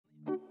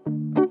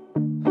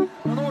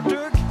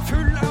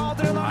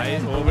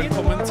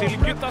til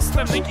Guttas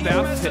stemning. Det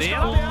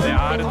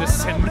fredag, det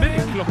desember.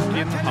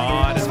 Klokken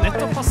har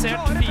nettopp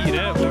passert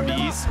 4, og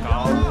vi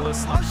skal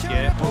snakke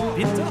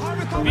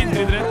om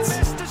vinteridrett.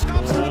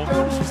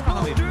 Og vi skal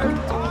ha litt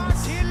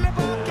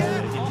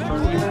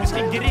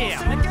olympiske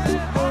grener.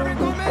 Arne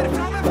kommer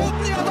fram med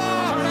foten,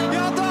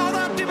 ja da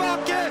han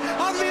tilbake.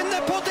 Han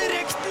vinner på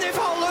direkten i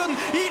fallen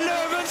i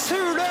løvens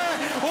hule,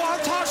 og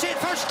han tar sitt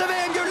første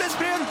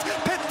VM-gullesprint.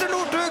 Petter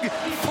Northug,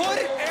 for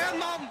en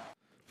mann!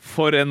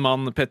 For en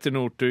mann, Petter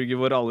Northug,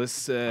 vår alles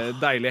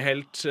deilige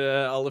helt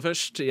aller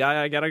først.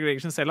 Jeg er Gerhard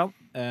Gregersen Selland.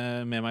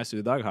 Med meg i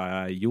studio i dag har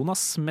jeg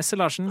Jonas Messe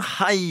Larsen.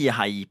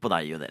 Hei på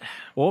deg og dere.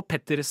 Og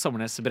Petter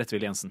Sommernes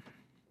Brettvil Jensen.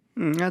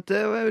 Jeg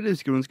ville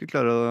huske om du skulle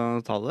klare å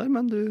ta det der,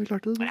 men du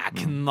klarte det. Jeg er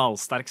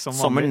knallsterk som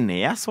vanlig.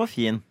 Sommernes var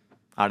fin.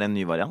 Er det en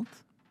ny variant?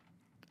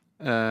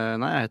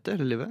 Nei, jeg heter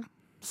hele livet.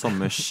 Var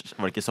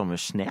det ikke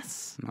Sommersnes?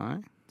 Nei,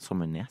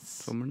 Sommernes.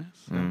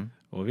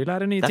 Og vi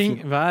lærer nye ting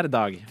hver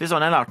dag. Fy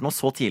søren, jeg lærte noe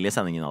så tidlig i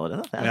sendingen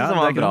allerede. Ja,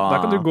 da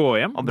kan du gå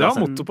hjem. Det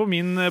var motto på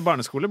min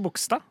barneskole,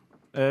 Bogstad.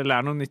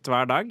 Lær noe nytt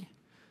hver dag.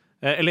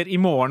 Eller i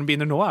morgen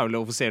begynner nå er vel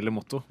det offisielle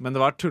motto. Men det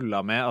var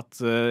tulla med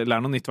at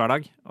lær noe nytt hver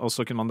dag, og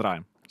så kunne man dra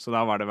hjem. Så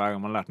da var det hver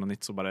gang man lærte noe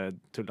nytt, så bare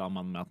tulla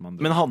man med at man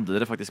dro. Men hadde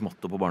dere faktisk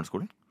motto på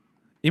barneskolen?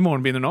 I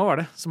morgen begynner nå var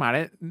det, som er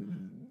det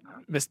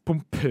mest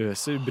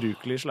pompøse,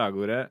 ubrukelige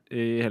slagordet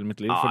i hele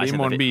mitt liv. Fordi i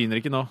morgen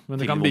begynner ikke nå, men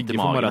det kan bygge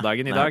for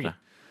morgendagen i dag.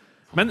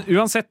 Men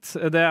uansett,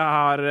 det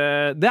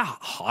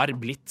er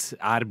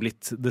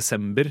blitt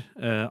desember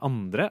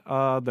 2.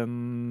 av den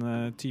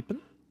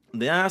typen.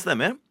 Det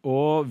stemmer.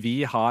 Og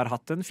vi har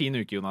hatt en fin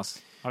uke, Jonas.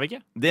 Har vi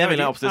ikke? Det vil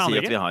jeg absolutt si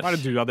at vi har. Hva er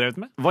det du har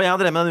drevet med? Hva jeg har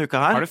drevet med denne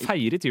uka her? Har du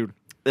feiret jul?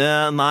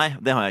 Nei,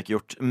 det har jeg ikke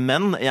gjort.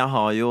 Men jeg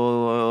har jo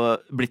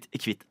blitt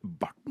kvitt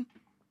barten.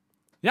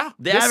 Ja,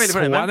 det er veldig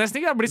fornøyd med. Jeg nesten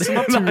ikke. Det har blitt så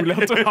naturlig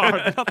at du har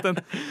hatt den.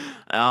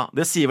 Ja,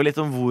 det sier vel litt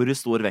om hvor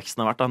stor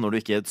veksten har vært da, når du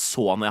ikke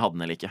så når jeg hadde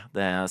den eller ikke.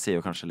 Det sier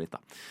jo kanskje litt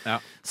da. Ja.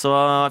 Så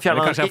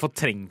kanskje jeg har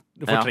fortrengt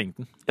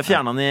den. Jeg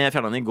fjernet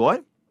den i går.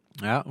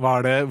 Ja,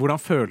 hvordan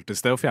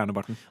føltes det å fjerne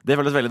barten? Det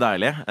føltes veldig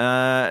deilig.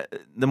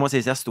 Det må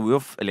sies, jeg var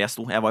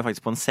jo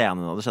faktisk på en scene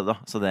da det skjedde.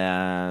 Så det...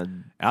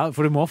 Ja,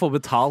 for du må få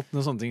betalt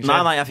når sånne ting skjer.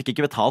 Nei, jeg fikk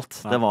ikke betalt.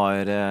 Jeg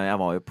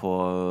var jo på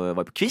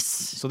quiz.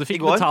 Så du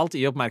fikk betalt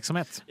i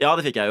oppmerksomhet? Ja,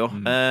 det fikk jeg jo.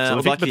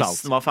 Og da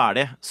quizen var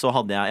ferdig, så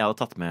hadde jeg hadde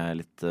tatt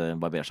med litt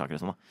barbersaker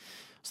og sånn da.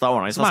 Så da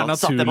ordnet jeg så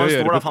satt jeg på en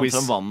stol, fant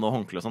frem vann og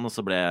håndkle og sånn, og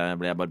så ble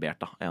jeg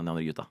barbert da, en av de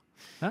andre gutta.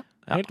 Ja,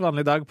 helt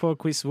vanlig dag på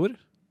quiz hvor?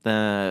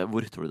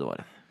 Hvor tror du det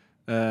var?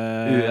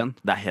 UN.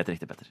 Det er helt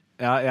riktig, Petter.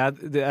 Ja,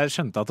 jeg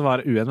skjønte at det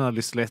var UN, men jeg hadde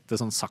lyst til å lette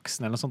sånn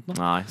saksen eller noe sånt nå.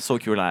 Nei, så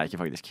kul er jeg ikke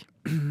faktisk.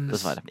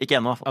 Dessverre. Ikke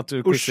ennå i hvert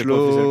fall. Oslo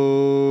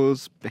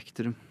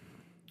Spektrum.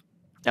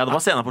 Ja, det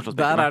var scenen på Oslo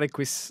Spektrum. Der er det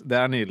quiz, det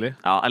er nydelig.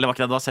 Ja, eller var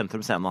ikke det var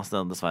Sentrum Scene,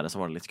 så dessverre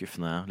så var det litt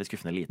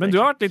skuffende lite. Men du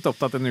har vært litt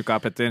opptatt denne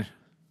uka, Petter.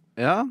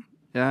 Ja,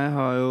 jeg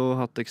har jo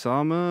hatt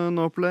eksamen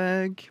og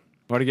opplegg.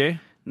 Var det gøy?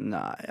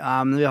 Nei,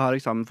 men vi har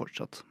eksamen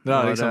fortsatt. Det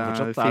har eksamen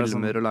fortsatt.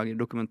 Filmer og lager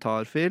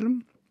dokumentarfilm.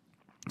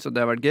 Så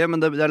det har vært gøy,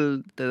 men det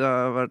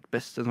har vært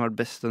best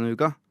denne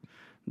uka.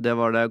 Det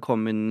var da jeg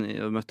kom inn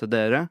og møtte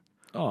dere.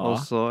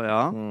 Og så,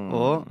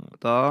 og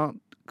da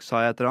sa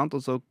jeg et eller annet,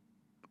 og så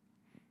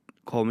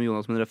kom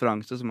Jonas med en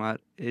referanse som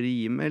er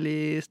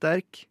rimelig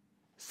sterk.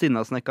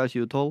 Sinnasnekka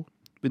 2012.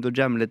 Begynte å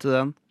jamme litt til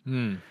den.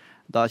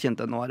 Da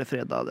kjente jeg, nå er det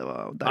fredag. Det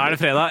var deilig. Er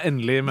det fredag?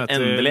 Endelig møter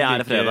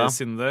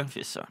likesinnede.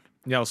 Fy søren.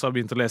 Jeg også har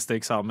begynt å lese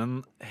til eksamen.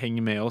 Heng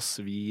med oss,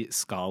 vi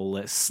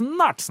skal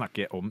snart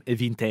snakke om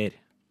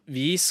vinter.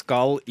 Vi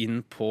skal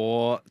inn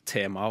på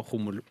temaet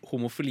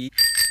homofili.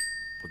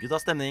 På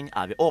Guttas stemning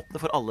er vi åpne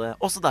for alle,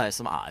 også deg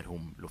som er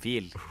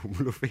homofil.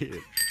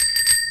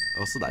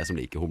 Også deg som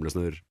liker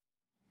humlesnurr.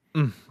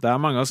 Det er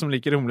mange av oss som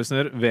liker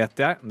humlesnurr,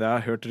 vet jeg. Det har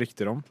jeg hørt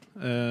rykter om.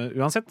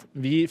 Uansett,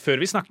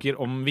 før vi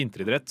snakker om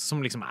vinteridrett,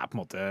 som liksom er på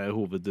en måte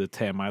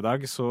hovedtema i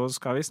dag, så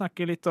skal vi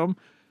snakke litt om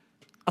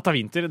at det er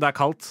vinter, det er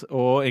kaldt,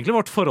 og egentlig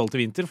vårt forhold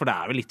til vinter, for det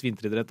er vel litt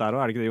vinteridrett der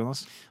også, er det ikke det,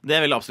 Jonas? Det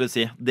vil jeg absolutt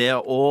si. Det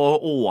å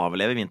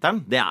overleve vinteren,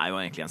 det er jo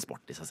egentlig en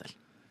sport i seg selv.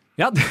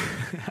 Ja,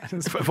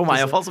 for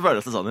meg i hvert fall så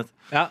føles det sånn ut.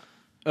 Ja,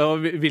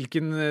 og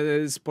hvilken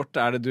sport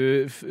er det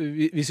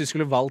hvis du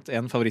skulle valgt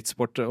en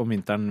favorittsport om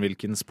vinteren,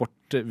 hvilken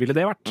sport ville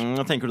det vært?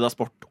 Tenker du da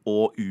sport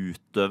å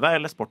utøve,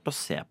 eller sport å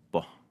se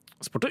på?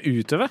 Sport å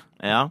utøve?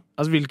 Ja.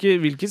 Altså,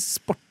 hvilke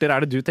sporter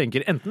er det du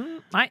tenker?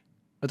 Nei.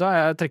 Vet du hva,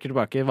 jeg trekker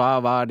tilbake. Hva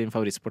er din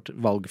favorittsport?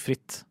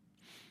 Valgfritt.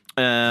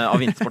 Av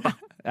vintersport, da?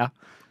 Ja.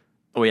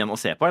 Og igjen å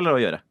se på, eller å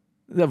gjøre?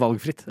 Det er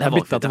valgfritt. Jeg har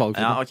byttet til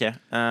valgfritt. Ja, ok.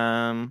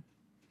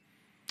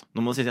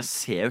 Nå må du si at jeg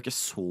ser jo ikke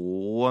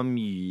så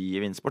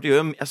mye vintersport.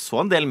 Jeg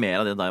så en del mer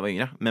av det da jeg var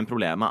yngre. Men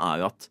problemet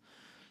er jo at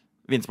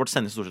vintersport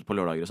sendes stort sett på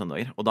lørdager og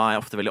søndager. Og da er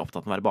jeg ofte veldig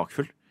opptatt med å være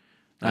bakfull.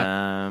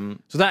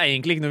 Så det er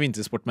egentlig ikke noe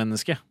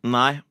vintersportmenneske?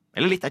 Nei.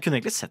 Eller litt. Jeg kunne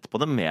egentlig sett på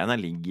det mer enn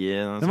jeg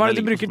ligger. Men hva er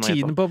det du bruker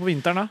tiden på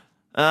vinteren da?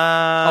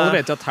 Alle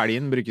vet jo at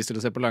helgen brukes til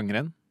å se på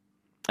langrenn.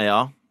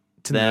 Ja.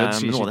 Men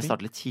nå det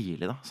starter litt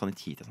tidlig da. Sånn i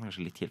 10,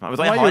 kanskje litt tidlig.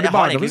 Jeg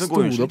har egentlig så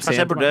god unnskyld.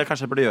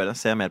 Kanskje jeg burde gjøre det.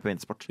 Se mer på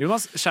vintersport.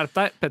 Jonas, skjerp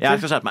deg, Petter.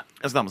 Jeg skal skjerpe meg.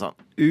 Jeg skal ta med sånn.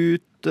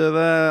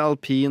 Utøve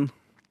alpin.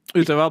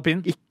 Utøve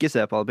alpin. Ikke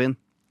se på alpin.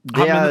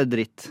 Det er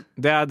dritt.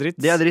 Det er dritt.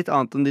 Det er dritt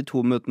annet enn de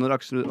 2 minuttene når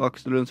Aksel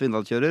Lund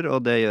Svindal kjører,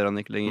 og det gjør han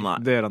ikke lenger. Nei,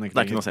 det gjør han ikke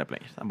det er ikke noe å se på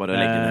lenger. Det er bare å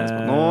legge den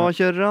hele Nå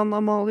kjører han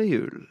Amalie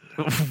Jul.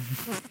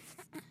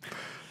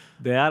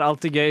 Det er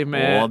alltid gøy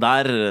med... Og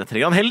der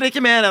trenger han heller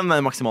ikke mer enn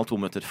maksimalt 2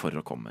 minutter for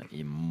å komme i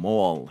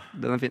mål.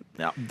 Den er fin.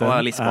 Ja, det var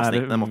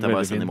lissepasning. Den måtte jeg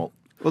bare sende i mål.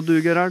 Og du,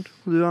 Gerhard?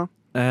 Du, ja?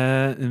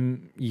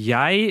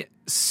 Jeg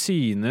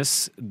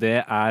synes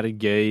det er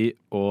gøy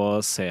å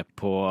se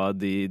på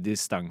de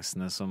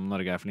distansene som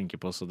Norge er flinke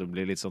på, så det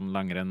blir litt sånn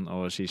langrenn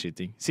og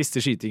skiskyting.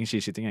 Siste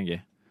skiskyting er gøy.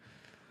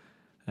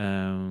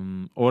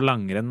 Og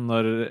langrenn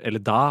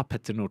da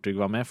Petter Northug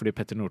var med, fordi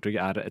Petter Northug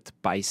er et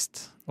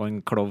beist og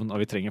en klovn, og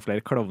vi trenger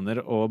flere klovner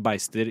og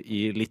beister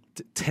i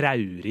litt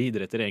traurige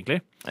idretter, egentlig.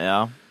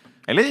 Ja.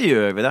 Eller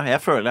gjør vi det?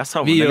 Jeg føler jeg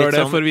savner litt sånn. Vi gjør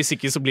det, sånn... for hvis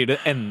ikke så blir det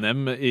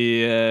NM i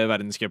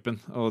verdenscupen,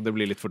 og det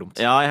blir litt for dumt.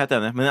 Ja, jeg er helt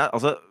enig. Men jeg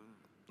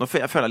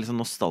føler jeg litt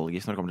sånn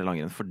nostalgisk når det kommer til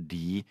langrenn,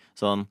 fordi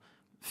sånn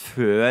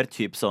før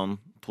typ sånn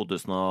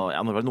 2000 når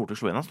var det Northug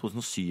slo igjen?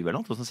 2007 eller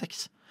noe?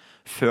 2006?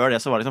 Før det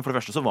så var det liksom, for det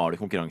første så var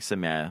det konkurranse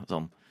med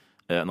sånn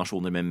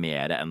nasjoner med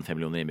mer enn 5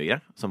 millioner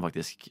innbyggere, som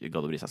faktisk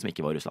gadd å bry seg, som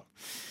ikke var Russland.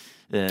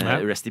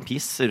 Rest in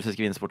peace,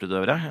 russiske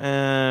vintersportutøvere.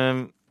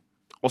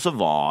 Og så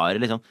var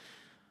det liksom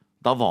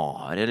da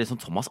var det liksom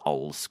Thomas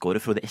Alsgaard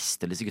og Frode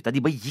Estel, disse gutta.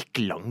 De bare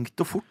gikk langt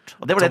og fort.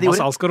 Og det var det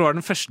Thomas Alsgaard var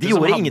den første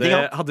som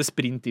hadde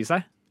sprint i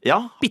seg.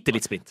 Ja. Bitte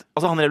litt sprint.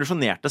 Altså, han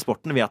revolusjonerte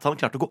sporten ved at han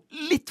klarte å gå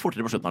litt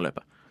fortere på slutten av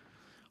løpet.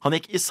 Han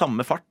gikk i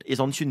samme fart i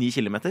sånn 29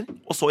 kilometer,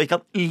 og så gikk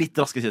han litt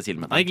raskere 10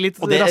 kilometer. Han gikk litt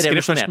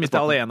raskere først med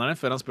italienerne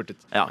før han spurtet.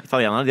 Ja,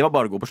 italienerne, de var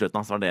bare gode på slutten,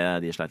 så var det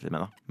de sleit litt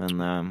med da.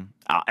 Men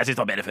ja, jeg synes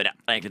det var bedre før, ja.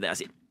 Det er egentlig det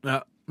jeg sier. Ja.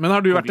 Men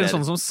har du vært en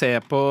sånn som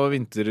ser på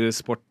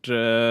vintersport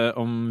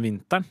om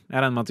vinteren? Jeg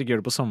regner med at du ikke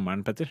gjør det på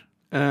sommeren, Petter.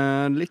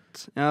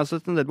 Litt. Jeg har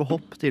sett en del på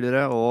hopp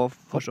tidligere, og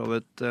for så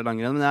vidt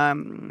langrenn.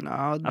 Men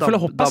jeg føler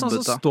hopp er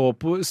sånn som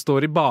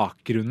står i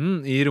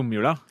bakgrunnen i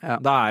romjula. Ja.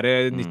 Da er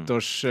det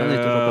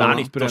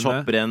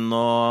nyttårshopprenn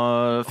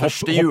og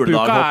første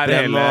juledag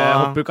hopprenn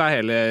hoppuka er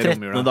hele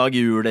romjula. 13. dag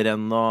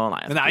julerenn og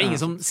Men det er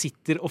ingen som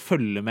sitter og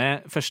følger med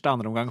første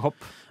andre omgang hopp.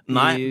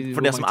 Nei,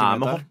 for det som er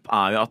med hopp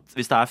er jo at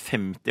hvis det er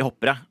 50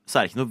 hoppere, så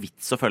er det ikke noe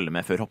vits å følge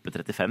med før hoppe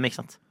 35, ikke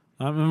sant?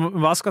 Ja, men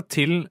hva skal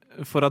til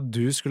for at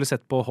du skulle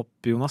sett på hopp,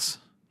 Jonas?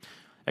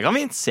 Jeg kan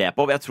fint se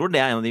på. Jeg tror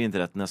det er en av de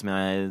vinterrettene som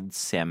jeg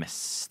ser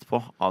mest på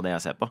av det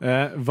jeg ser på.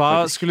 Hva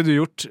skulle du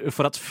gjort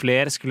for at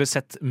flere skulle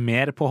sett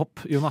mer på hopp,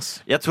 Jonas?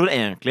 Jeg tror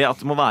egentlig at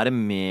det må være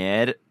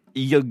mer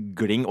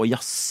gjøgling og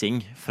jassing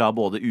fra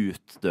både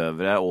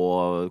utøvere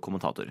og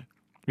kommentatorer.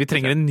 Vi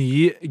trenger en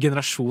ny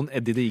generasjon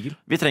Eddie the Eagle.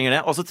 Vi trenger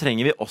det, og så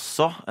trenger vi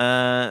også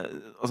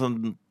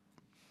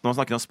når man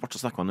snakker om sport,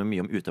 så snakker man jo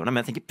mye om utøverne, men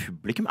jeg tenker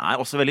publikum er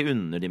også veldig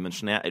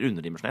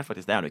underdimensjonert,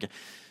 faktisk. Det er det ikke.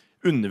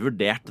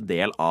 Undervurdert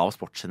del av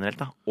sport generelt,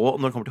 da. Og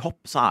når det kommer til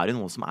hopp, så er det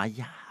noen som er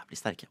jævlig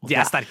sterke. De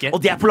er sterke.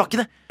 Og de er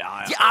polakkene!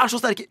 Ja. De er så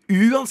sterke!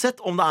 Uansett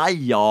om det er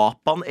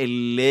Japan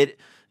eller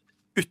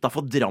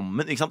utenfor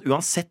Drammen, ikke sant?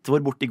 Uansett hvor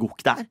borte i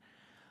Gukk det er,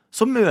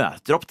 så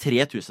møter opp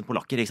 3000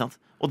 polakker, ikke sant?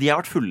 Og de har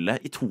vært fulle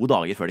i 2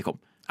 dager før de kom.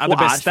 Ja, det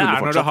beste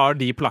er når du har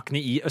de polakkene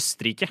i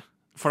Østerrike.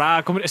 For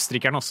der kommer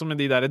østerrikerne også med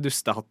de der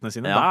dustehattene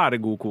sine. Ja. Da er det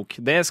god kok.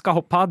 Det skal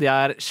hopp ha. De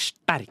er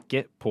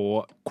sterke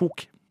på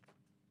kok.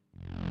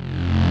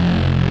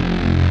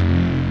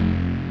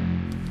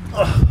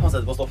 Han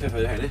setter på stopp i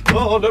før heller. Løp!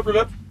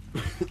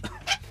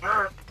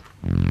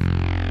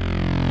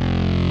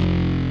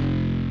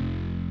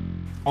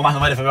 Å nei, nå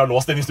var jeg redd for vi har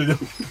låst den i studio.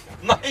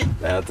 Nei!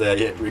 Det er et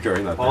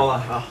recurring der.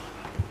 Ja.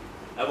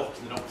 Jeg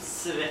våkner opp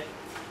svett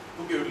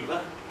på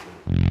gulvet.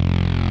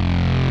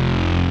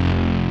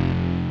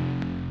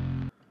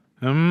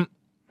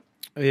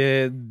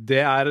 Det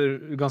er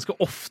ganske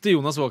ofte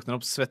Jonas våkner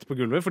opp svett på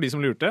gulvet, for de som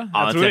lurte.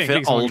 Ja, det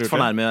treffer alt for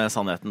nærme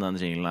sannheten, den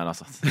jinglen der,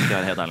 altså. Skal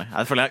være helt ærlig.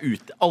 Jeg føler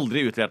jeg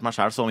aldri utlevert meg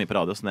selv så mye på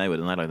radio som jeg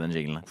gjorde når jeg lagde den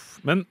jinglen.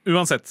 Men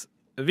uansett,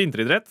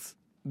 vinteridrett,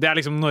 det er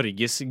liksom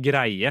Norges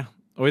greie.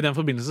 Og i den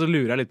forbindelse så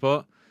lurer jeg litt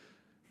på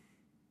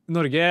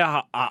Norge,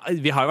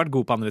 vi har jo vært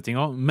gode på andre ting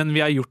også, men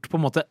vi har gjort på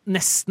en måte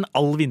nesten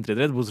all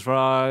vinteridrett,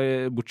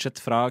 bortsett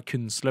fra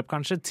kunstløp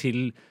kanskje,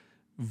 til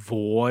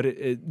vår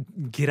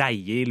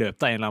greie i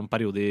løpet av en eller annen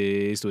periode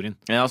i historien.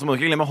 Ja, så må du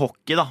ikke glemme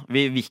hockey da.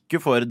 Vi gikk jo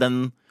for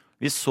den.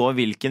 Vi så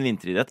hvilken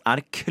vinteridrett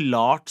er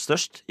klart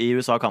størst i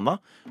USA og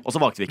Canada, og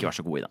så valgte vi ikke å være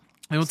så gode i den.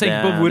 Vi må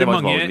tenke på hvor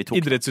mange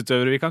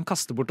idrettsutøvere vi kan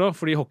kaste bort også,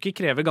 fordi hockey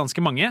krever ganske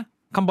mange,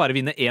 kan bare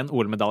vinne 1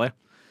 OL-medalje.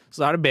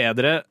 Så da er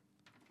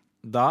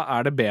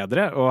det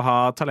bedre å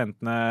ha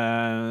talentene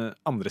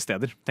andre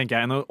steder, tenker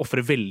jeg, enn å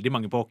offre veldig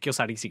mange på hockey, og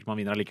så er det ikke sikkert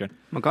man vinner allikevel.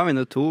 Man kan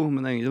vinne 2, men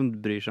det er ingen som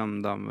bryr seg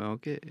om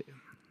damehockey.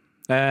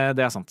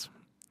 Det er sant.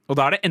 Og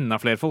da er det enda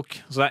flere folk,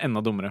 så det er enda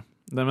dummere.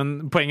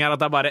 Men poenget er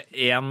at det er bare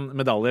 1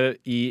 medalje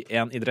i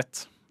 1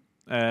 idrett.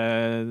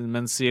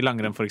 Mens i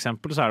langrenn for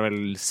eksempel, så er det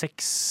vel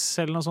 6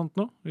 eller noe sånt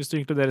nå, hvis du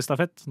inkluderer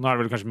stafett. Nå er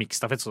det vel kanskje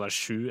mixstafett, så det er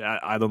 7.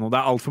 I don't know. Det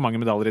er alt for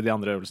mange medaljer i de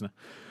andre øvelsene.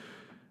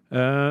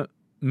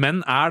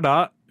 Men er da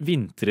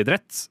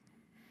vinteridrett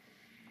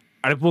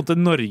det på en måte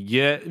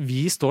Norge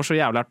vi står så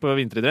jævlig på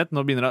vinteridrett?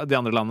 Nå begynner de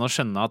andre landene å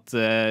skjønne at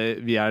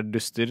vi er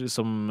duster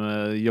som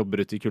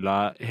jobber ute i kulda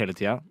hele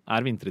tida.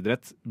 Er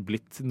vinteridrett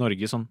blitt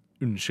Norge sånn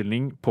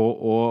unnskyldning på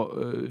å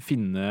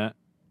finne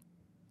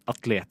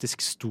atletisk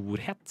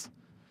storhet?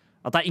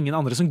 At det er ingen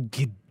andre som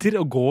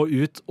gidder å gå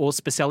ut og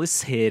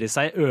spesialisere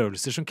seg i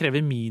øvelser som krever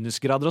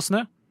minusgrader og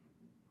snø?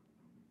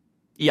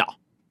 Ja.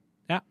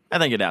 Jeg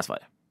tenker det er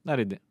svaret. Det er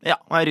ryddig. Ja,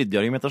 og en ryddig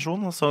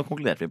argumentasjon, og så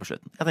konkluderte vi på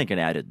slutten. Jeg tenker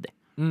det er ryddig.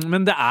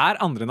 Men det er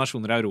andre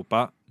nasjoner i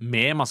Europa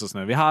med masse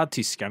snø. Vi har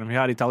tyskerne, vi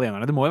har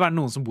italienerne. Det må jo være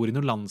noen som bor i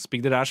noen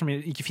landsbygder der som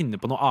ikke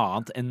finner på noe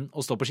annet enn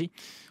å stå på ski.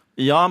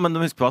 Ja, men du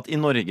må huske på at i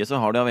Norge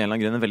så har det av en eller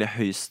annen grunn en veldig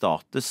høy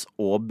status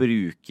å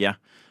bruke.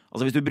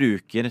 Altså hvis du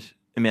bruker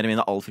mer eller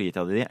mindre all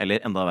fritida di,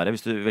 eller enda verre,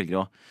 hvis du velger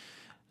å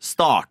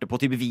starte på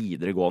type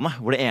videregående,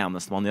 hvor det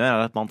eneste man gjør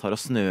er at man tar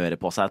og snører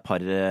på seg et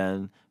par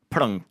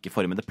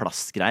plankeformede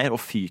plastgreier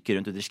og fyker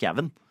rundt ut i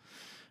skauen.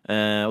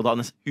 Og da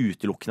nesten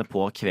utelukkende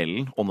på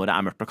kvelden og når det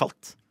er mørkt og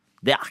kaldt.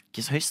 Det er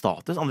ikke så høy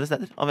status andre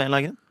steder av en eller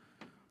annen grunn.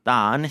 Det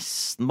er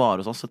nesten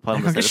bare hos oss et par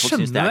andre steder folk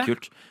synes det er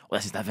kult. Og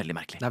jeg synes det er veldig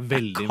merkelig.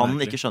 Jeg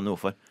kan ikke skjønne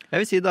hvorfor. Jeg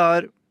vil si det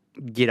er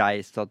grei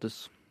status.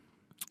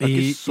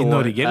 I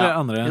Norge eller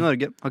andre? I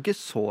Norge. Har ikke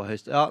så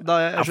høyst. Ja,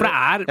 jeg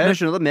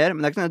skjønner det mer,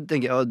 men det er ikke sånn at jeg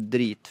tenker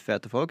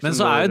dritfete folk. Men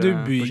så er jo du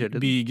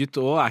bygutt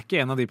og er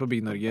ikke en av de på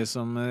Bygg-Norge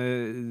som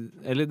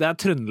eller det er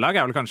Trøndelag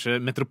er vel kanskje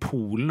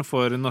metropolen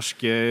for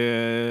norske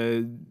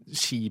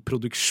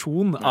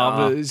skiproduksjon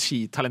av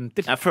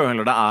skitalenter. Jeg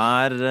føler det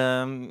er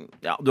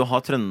du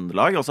har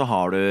Trøndelag, og så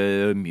har du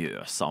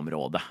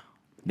Mjøsa-området.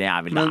 Det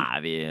er vel der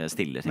vi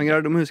stiller. Men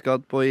greit, du må huske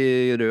at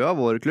i Røa,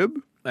 vår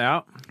klubb,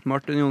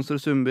 Martin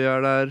Jonsrud Sundby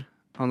er der.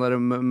 Han der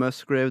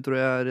Musgrave, tror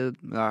jeg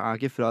er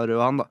ikke fra Røa,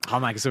 han da.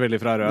 Han er ikke så veldig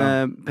fra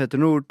Røa. Petter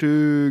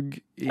Northug,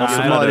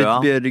 Marit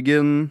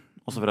Bjørgen.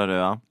 Også fra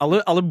Røa.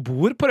 Alle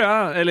bor på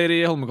Røa, eller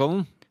i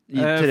Holmenkollen.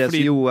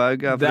 Therese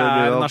Johaug er fra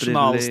Røa.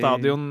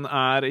 Nasjonalstadion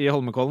er i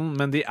Holmenkollen,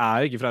 men de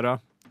er jo ikke fra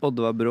Røa.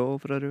 Oddvar Brå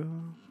fra Røa.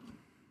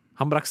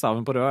 Han brakk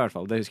staven på Røa i hvert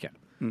fall, det husker jeg.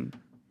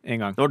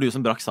 En gang. Det var du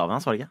som brakk staven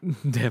hans, var det ikke?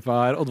 Det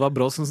var Oddvar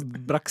Brå som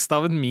brakk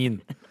staven min.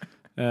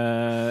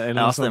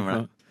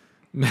 Stemmer det.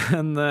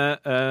 Men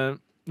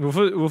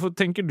hvorfor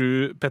tenker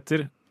du,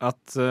 Petter,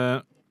 at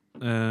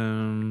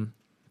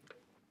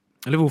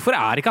eller hvorfor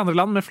er ikke andre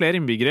land med flere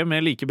innbyggere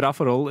med like bra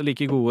forhold,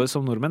 like gode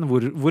som nordmenn?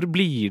 Hvor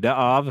blir det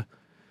av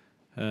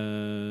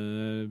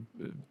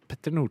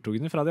Petter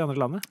Northugene fra de andre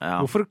landene?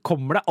 Hvorfor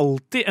kommer det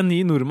alltid en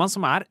ny nordmann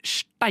som er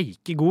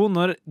steike god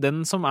når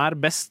den som er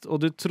best,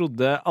 og du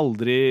trodde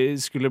aldri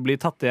skulle blir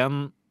tatt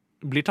igjen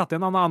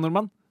av en annen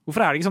nordmann?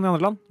 Hvorfor er det ikke sånn i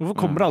andre land? Hvorfor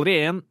kommer det aldri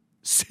en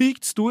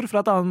sykt stor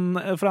fra en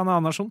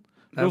annen nasjon?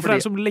 Hvorfor er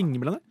det så lenge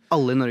mellom det?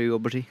 Alle i Norge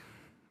går på ski.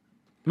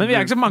 Men vi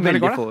er ikke så mange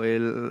veldig få i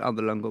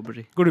andre land går på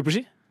ski. Går du på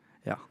ski?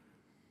 Ja.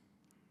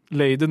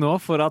 Løy du nå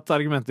for at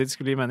argumentet ditt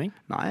skulle gi mening?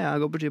 Nei,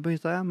 jeg går på ski på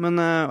hytta,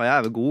 og jeg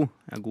er vel god.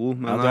 Jeg er god,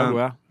 men du er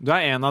god, ja. Du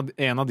er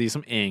en av de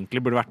som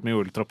egentlig burde vært med i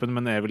OL-troppen,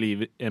 men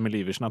Emil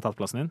Iversen har tatt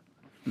plassen din?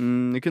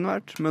 Det kunne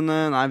vært, men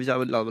nei, hvis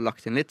jeg hadde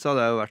lagt inn litt, så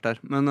hadde jeg jo vært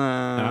der. Men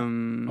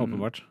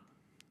åpenbart.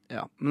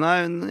 Ja, men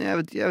nei,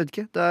 jeg vet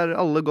ikke.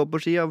 Alle går på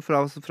ski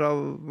fra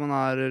man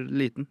er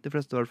liten, de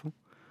fleste i hvert fall.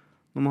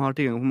 Når man har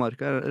tilgang på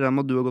marka. Jeg regner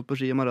med at du har gått på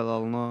ski i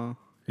Maradalen og...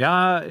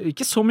 Ja,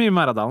 ikke så mye i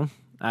Maradalen.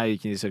 Jeg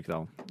gikk i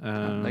Sørkedalen. Det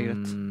er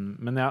greit.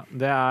 Men ja,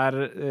 det er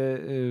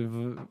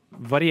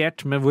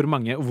variert med hvor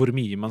mange og hvor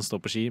mye man står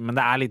på ski. Men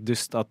det er litt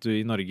dust at du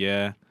i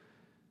Norge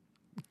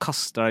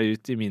kaster deg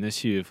ut i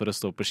minus 20 for å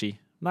stå på ski.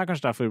 Det er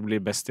kanskje derfor du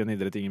blir best i en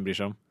idrett ingen bryr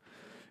seg om.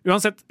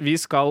 Uansett, vi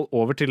skal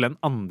over til den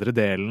andre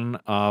delen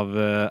av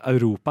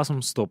Europa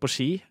som står på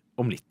ski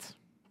om litt.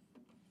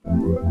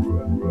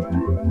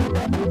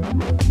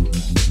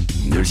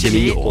 Null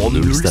kjemi og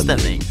null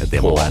stemning. Det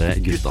må være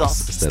Guttas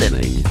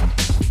stemning.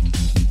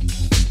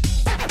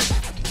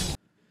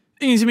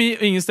 Ingen kjemi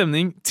og ingen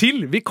stemning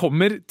til vi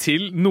kommer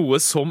til noe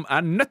som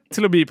er nødt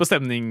til å by på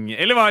stemning.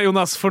 Eller hva,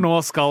 Jonas? For nå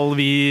skal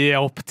vi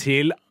opp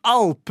til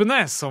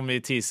Alpene, som vi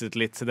teaset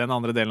litt. Den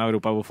andre delen av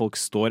Europa hvor folk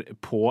står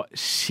på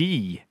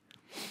ski.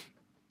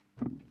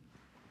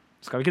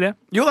 Skal vi ikke det?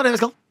 Jo, det er det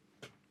vi skal.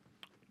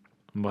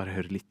 Bare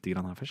høre litt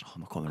grann her først.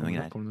 Nå kommer det noen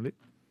greier.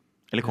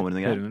 Eller kommer det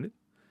noen greier?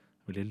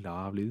 Veldig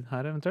lav lyd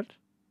her eventuelt.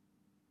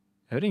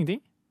 Jeg hører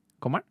ingenting.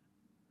 Kommer den?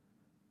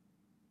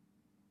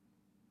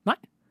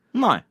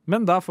 Nei.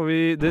 Men da får vi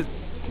det.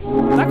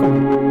 Der kommer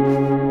den.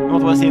 Du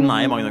måtte bare si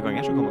nei mange nok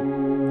ganger, så kommer den.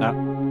 Ja.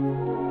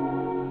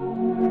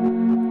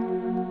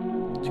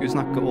 Skal vi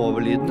snakke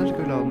over lyden, eller skal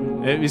vi la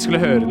den... Vi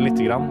skulle høre den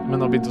litt grann, men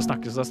nå begynte vi å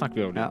snakke, så da snakker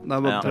vi over lyden. Ja, da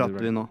bare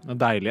prater vi nå.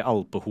 Deilig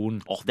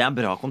alpehorn. Det er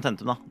bra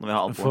contentum da, når vi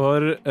har alpehorn.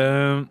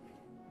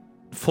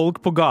 For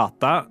folk på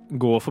gata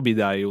går forbi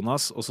deg,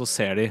 Jonas, og så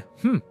ser de,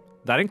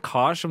 det er en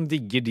kar som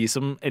digger de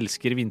som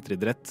elsker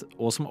vinteridrett,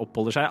 og som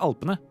oppholder seg i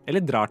Alpene,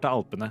 eller drar til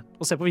Alpene,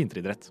 og ser på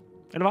vinteridrett.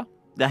 Eller hva?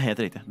 Det er helt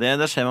riktig.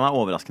 Det skjer med meg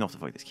overraskende ofte,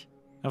 faktisk.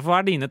 Ja, hva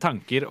er dine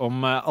tanker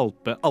om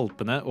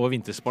Alpene og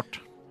vintersport?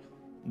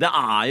 Det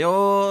er jo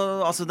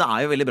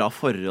veldig bra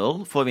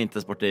forhold for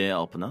vintersport i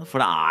Alpene. For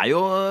det er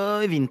jo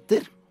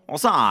vinter, og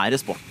så er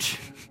det sport.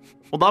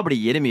 Og da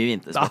blir det mye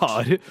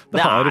vintersport.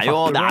 Det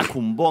er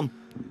komboen,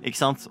 ikke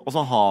sant? Og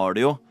så har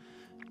du jo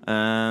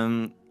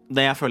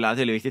det jeg føler er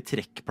et veldig viktig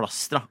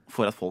trekkplaster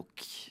for at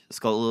folk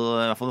skal,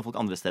 i hvert fall folk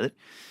andre steder,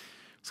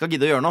 skal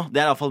gidde å gjøre noe. Det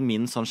er i hvert fall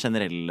min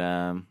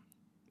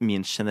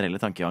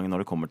generelle tankegang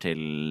når det kommer til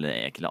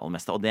egentlig det aller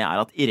meste. Og det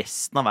er at i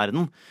resten av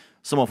verden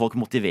så må folk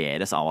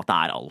motiveres av at det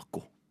er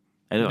alko.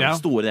 Eller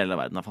store deler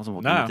av verden i hvert fall, så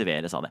må folk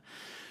motiveres av det.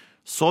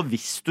 Så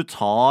hvis du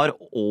tar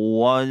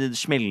og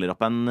smeller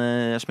opp en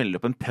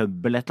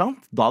pub eller et eller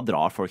annet, da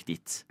drar folk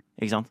dit,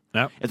 ikke sant?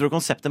 Jeg tror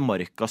konseptet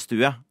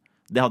markastue,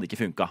 det hadde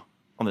ikke funket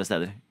andre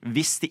steder,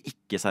 hvis de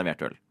ikke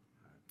serverte øl.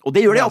 Og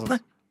det gjør de i Alpene.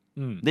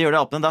 Det gjør det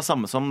i Alpene. Det er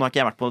samme som, nå har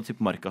ikke jeg vært på typ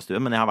markastue,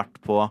 men jeg har vært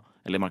på,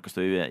 eller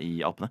markastue i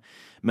Alpene,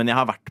 men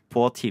jeg har vært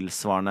på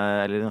tilsvarende,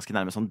 eller ganske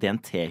nærmere sånn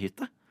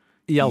DNT-hytte.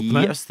 I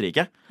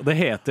Østerrike. Det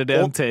heter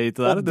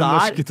DNT-hytte der. Den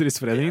norske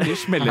turistforeningen. De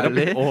smeller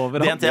opp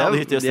overalt. DNT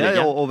hadde hytte i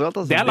Østerrike.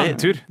 Altså. Det er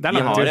langtur. De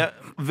har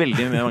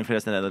veldig mye mange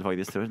flere steder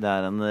faktisk, tror jeg. Det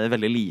er en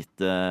veldig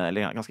lite,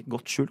 eller ganske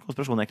godt skjult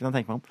konspirasjon jeg kunne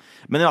tenke meg om.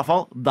 Men i hvert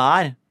fall,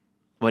 der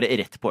var det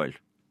rett på øl.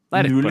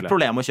 Null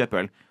problem å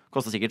kjøpe øl.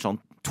 Kostet sikkert sånn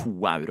 2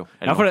 euro.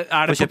 Ja, for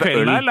er det på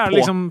kvelden, eller er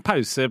det liksom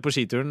pause på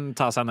skituren,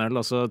 ta seg en øl,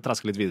 og så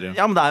traske litt videre?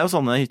 Ja, men det er jo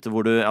sånne hytter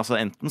hvor du, altså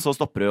enten så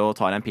stopper du og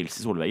tar en pils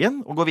i solveggen,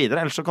 og går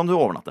videre, eller så kan du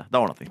overnatte. Det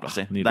er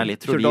overnattingsplasser. Det er litt,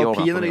 tror de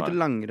alpin eller litt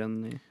langrenn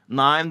i?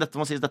 Nei, men dette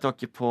må sies,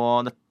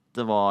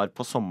 dette var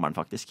på sommeren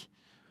faktisk,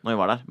 når vi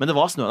var der. Men det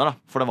var snø der da,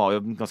 for det var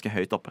jo ganske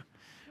høyt oppe.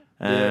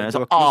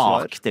 Så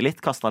akte litt,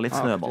 kastet litt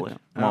snøballer.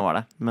 Man var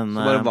der. Men,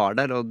 så bare var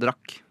der og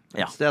drakk?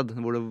 Et sted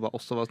hvor det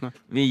også var snø.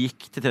 Vi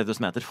gikk til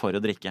 3000 meter for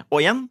å drikke.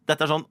 Og igjen,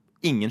 dette er sånn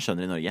ingen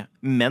skjønner i Norge.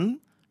 Men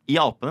i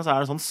Alpene så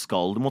er det sånn,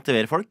 skal du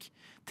motivere folk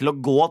til å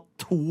gå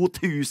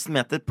 2000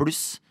 meter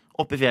pluss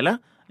opp i fjellet,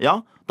 ja,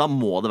 da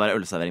må det være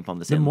ølservering på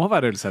andre siden. Det må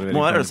være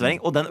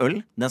ølservering. Og den øl,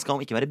 den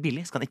skal ikke være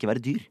billig, skal ikke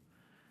være dyr.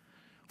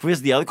 For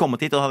hvis de hadde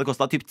kommet hit og det hadde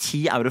kostet typ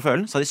 10 euro for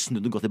ølen, så hadde de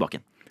snudd og gått tilbake.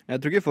 Jeg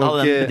tror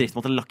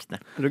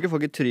ikke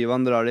folk i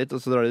TVen drar dit,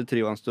 og så drar de til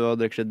TVen-stua og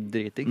drikker seg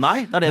driting.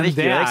 Nei, det er det vi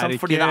ikke gjør, ikke sant?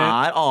 Fordi det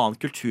er annen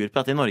kultur på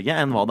dette i Norge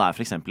enn hva det er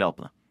for eksempel i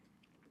Alpene.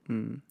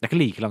 Det er ikke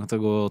like langt å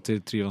gå til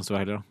TVen-stua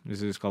heller, da,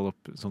 hvis vi skal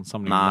opp sånn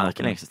sammenligning. Nei, det er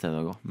ikke lengste stedet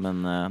å gå, men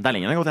det er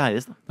lenger enn å gå til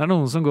Heiris da. Det er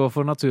noen som går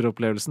for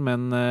naturopplevelsen,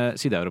 men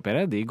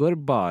sydeuropeere, de går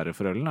bare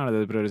for ølen, er det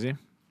det du prøver å si?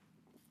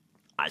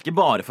 Nei, ikke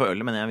bare for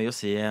ølen, men jeg vil jo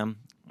si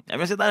det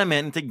er en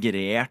mer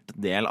integrert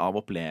del av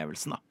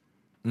opplevelsen da.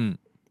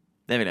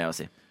 Det vil jeg jo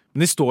si.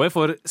 Men de står jo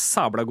for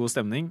sabla god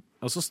stemning,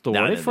 og så står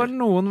de for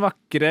noen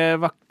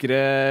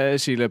vakre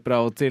skiløpere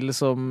av og til,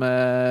 som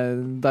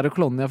Dario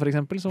Colonia for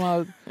eksempel, som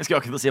har... Jeg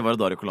skal akkurat si hva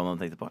Dario Colonia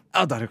tenkte på.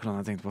 Ja, Dario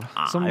Colonia tenkte på.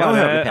 Som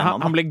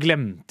han ble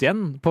glemt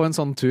igjen på en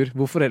sånn tur,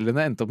 hvor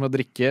foreldrene endte opp med å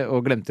drikke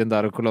og glemte igjen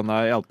Dario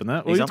Colonia i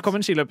Alpene, og ut kom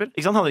en skiløper.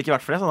 Ikke sant, hadde det ikke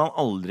vært for det, så hadde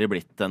han aldri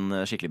blitt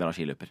en skikkelig bra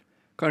skiløper.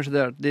 Kanskje det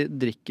er at de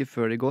drikker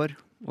før de går,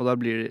 og da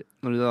blir de,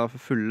 når de da er for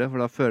fulle, for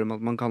da føler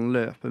man at man kan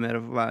løpe mer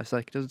og være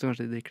sterkere, så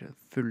kanskje de drikker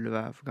fulle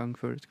hver gang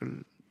før de skal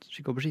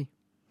skikke opp på ski.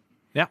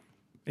 Ja,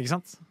 ikke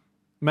sant?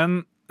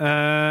 Men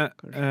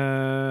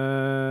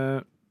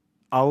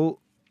all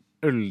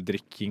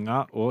øldrikkinga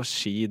og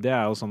ski, det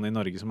er jo sånn i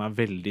Norge som er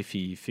veldig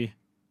fifi.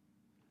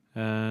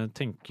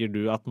 Tenker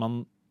du at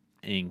man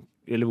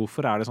eller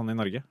hvorfor er det sånn i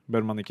Norge?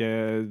 Bør man ikke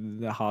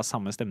ha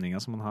samme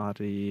stemninga som man har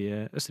i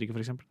Østerrike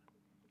for eksempel?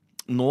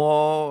 Nå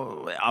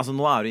er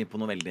du inne på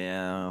noe veldig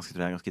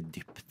ganske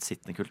dypt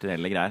sittende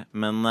kulturelle greier.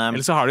 Men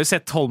eller så har du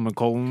sett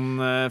Holmenkollen,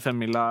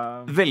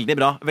 Femmila. Veldig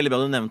bra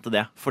du nevnte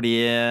det. Fordi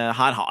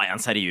her har jeg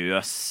en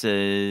seriøs,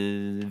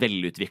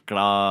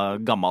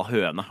 velutviklet gammel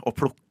høne å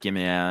plukke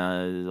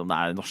med, om det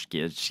er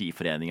norske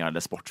skiforeninger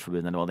eller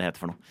sportsforbund eller hva det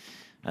heter for noe.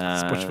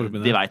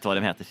 De vet hva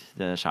de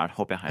heter selv,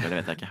 håper jeg. Eller det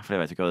vet jeg ikke, for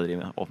jeg vet ikke hva de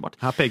driver med,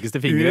 åpenbart. Her pekes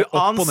det fingre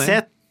opp og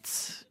ned.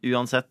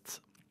 Uansett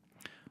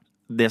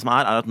det som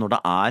er at når det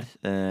er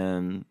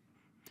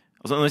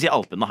altså når vi sier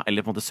Alpen da,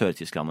 eller på en måte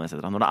Sør-Tyskland etc.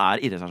 Når det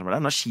er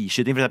idrettsarrangementer, når det er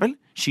skiskyting for eksempel,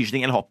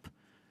 skiskyting eller hopp,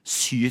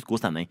 sykt god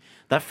stemning.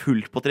 Det er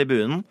fullt på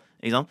tribunen,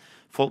 ikke sant?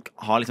 Folk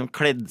har liksom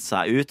kledd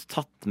seg ut,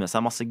 tatt med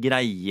seg masse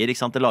greier, ikke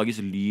sant? Det lages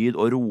lyd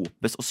og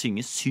ropes og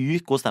synges,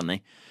 sykt god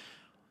stemning.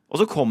 Og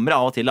så kommer det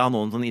av og til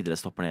noen sånn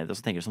idrettstopper ned og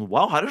så tenker de sånn,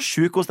 wow, her er det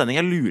sykt god stemning.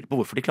 Jeg lurer på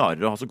hvorfor de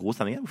klarer å ha så god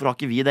stemning. Hvorfor har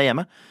ikke vi det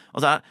hjemme?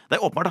 Altså, det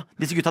er åpenbart da.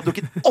 Disse gutta har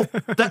drukket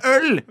 8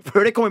 øl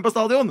før de kom inn på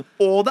stadion.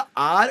 Og det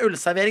er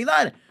ølservering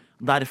der.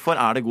 Derfor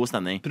er det god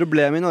stemning.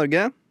 Problemet i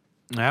Norge,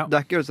 det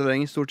er ikke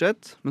ølservering stort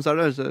sett, men så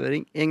er det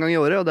ølservering en gang i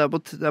året, og det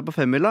er på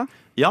femmila.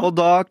 Ja. Og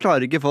da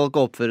klarer ikke folk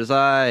å oppføre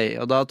seg,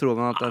 og da tror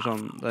man at det er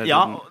sånn.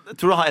 Jeg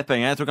tror du har et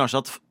poeng. Jeg tror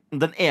kanskje at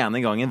den ene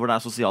gangen hvor det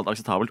er sosialt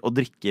akseptabelt å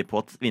drikke på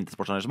et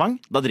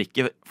vintersportsarrangement, da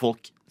drikker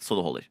folk så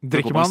det holder.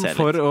 Drikker man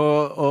for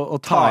å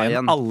ta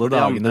igjen alle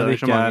dagene det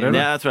ikke er øl?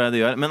 Det tror jeg det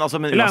gjør. Men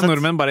eller er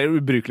nordmenn bare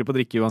ubrukelige på å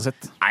drikke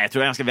uansett? Nei, jeg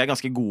tror vi er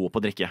ganske gode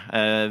på å drikke.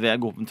 Tror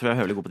jeg er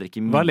høvelig gode på å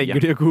drikke mye. Hva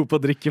legger de gode på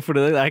å drikke? For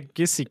det er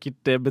ikke sikkert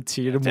det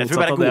betyr det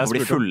motsatte av det jeg spurte om. Jeg tror vi er gode på å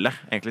bli fulle.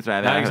 Egentlig tror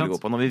jeg vi er høvelig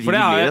gode på. Når vi for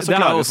det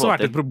har også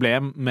vært et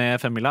problem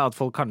med femmila, at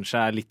folk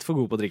kanskje er litt for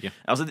gode på å drikke.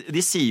 Altså,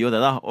 de sier jo det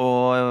da,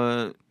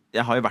 og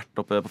jeg har jo vært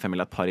oppe på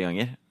femmila et par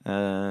ganger,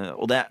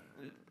 og det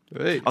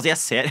Altså, jeg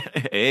ser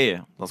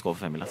da skål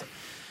for 5 mil, altså.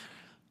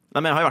 Nei,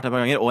 men jeg har jo vært der et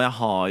par ganger, og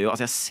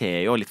jeg ser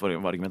jo litt hva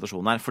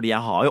argumentasjonen er. Fordi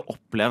jeg har jo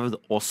opplevd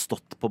å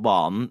stått på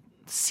banen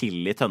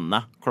sild i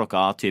tønne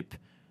klokka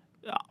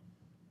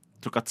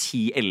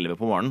 10-11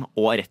 på morgenen,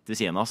 og rett ved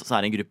siden av oss så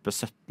er det en gruppe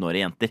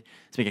 17-årige jenter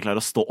som ikke klarer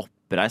å stå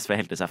oppreist for å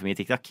helte seg for mye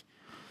TikTok.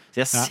 Så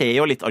jeg ser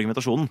jo litt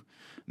argumentasjonen.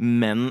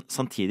 Men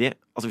samtidig,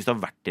 altså hvis du har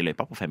vært i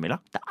løypa på 5-mila,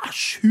 det er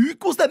sjukt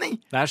god stemning!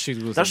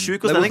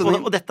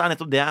 Og dette er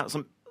nettopp det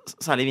som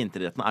særlig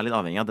vinteridretten er litt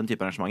avhengig av den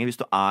type arrangementer.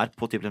 Hvis du er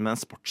på typ med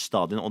en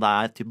sportsstadion, og det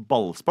er typ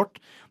ballsport,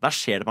 der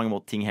skjer det på mange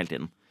måter ting hele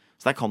tiden.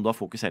 Så der kan du ha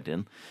fokus hele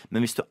tiden.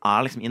 Men hvis du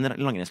er liksom i en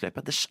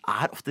langrennsløype, det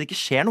er ofte det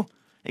ikke skjer noe.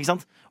 Ikke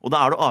sant? Og da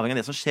er du avhengig av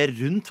det som skjer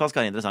rundt for at det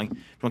skal være interessant.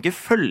 Du kan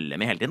ikke følge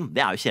med hele tiden.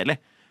 Det er jo kjedelig.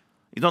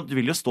 Du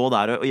vil jo stå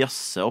der og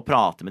jasse og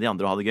prate med de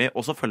andre og ha det gøy,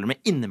 og så følger du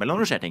med innimellom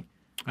når det skjer ting.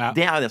 Ja.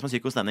 Det er jo det som er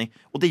psykos stemning.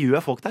 Og det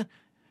gjør folk der.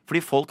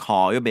 Fordi folk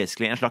har jo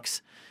basically en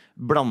slags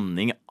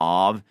blanding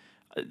av,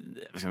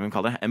 hva skal man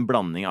kalle det? En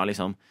blanding av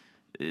liksom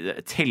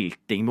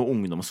telting med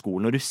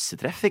ungdomsskolen og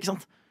russetreff, ikke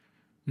sant?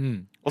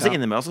 Og så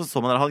innimellom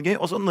så man der ha det gøy.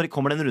 Og så når det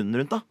kommer den runden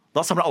rundt,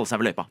 da samler alle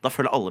seg ved løypa. Da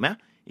følger alle med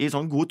i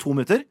sånn gode 2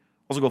 minutter.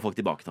 Og så går folk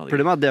tilbake til det.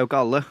 Problemet er at det er jo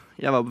ikke alle.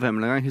 Jeg var på 5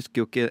 en gang, husker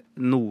jo ikke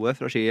noe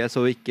fra ski. Jeg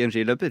så ikke en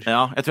skiløper.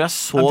 Ja, jeg tror jeg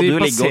så du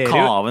ligge og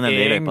kave nede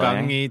i løypa. En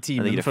gang i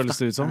timen føles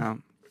det ut som. Ja.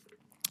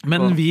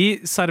 Men vi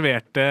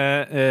serverte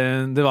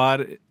det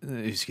var,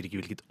 jeg husker ikke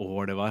hvilket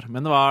år det var,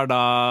 men det var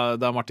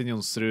da Martin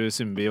Jonsrud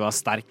Sundby var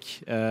sterk.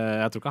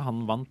 Jeg tror ikke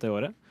han vant det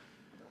året.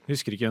 Jeg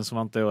husker ikke hvem som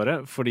vant det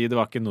året, fordi det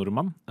var ikke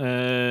nordmann.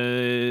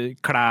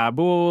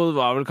 Klæbo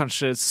var vel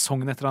kanskje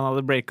sesongen etter han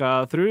hadde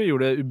breaket through,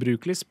 gjorde det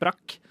ubrukelig,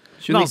 sprakk.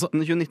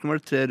 2019 var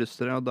det 3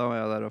 russere, og da var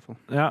jeg der i hvert fall.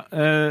 Ja,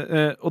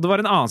 og det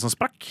var en annen som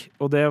sprakk,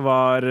 og det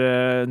var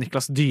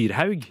Niklas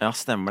Dyrhaug. Ja,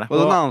 stemmer det.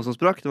 Og den annen som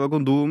sprakk, det var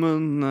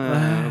kondomen,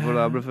 for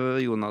da ble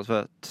Jonas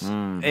født.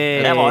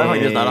 Jeg var jo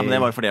faktisk der, men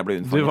det var fordi jeg ble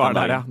unnfanget. Du var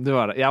der, ja.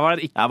 Jeg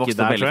var ikke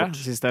der, tror jeg,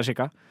 sist jeg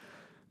sjekket.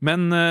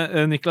 Men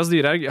Niklas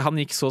Dyrhaug,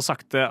 han gikk så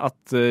sakte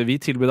at vi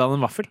tilbød han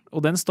en vaffel,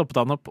 og den stoppet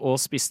han opp og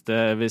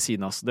spiste ved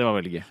siden av oss. Det var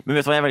veldig gøy. Men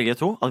vet du hva jeg velger å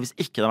tro? At hvis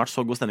ikke det hadde vært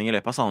så god stemning i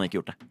løpet, så hadde han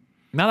ikke gjort det.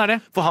 Ja, det er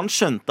det. For han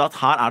skjønte at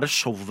her er det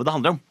showet det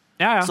handler om.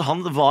 Ja. Så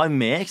han var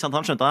med, ikke sant?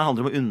 Han skjønte at det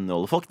handler om å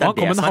underholde folk. Det er det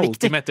som er viktig. Han kom en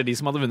halvtime etter de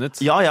som hadde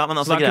vunnet. Ja, men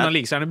altså, så da kunne han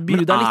like gjerne by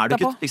deg litt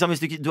derpå.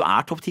 Hvis du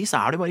er topp 10, så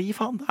er det bare gi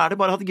faen. Da er det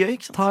bare å ha det gøy,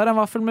 ikke sant? Tar en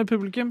vaffel med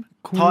publikum.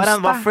 Tar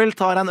en vaffel,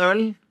 tar en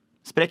øl.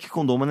 Sprekk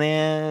kondomen i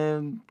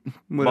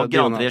bak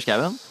grantre i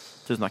skauen.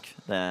 Tusen takk.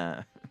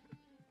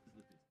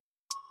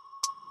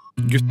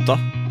 Gutta.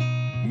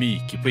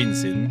 Myke på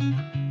innsiden.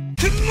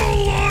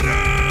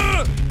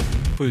 Knollare!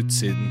 På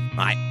utsiden.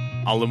 Nei,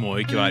 alle må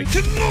ikke være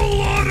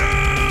knollare!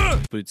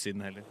 På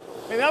utsiden heller.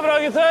 Men vi er bra,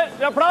 gutter.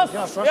 Vi har plass. Vi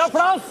har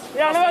plass.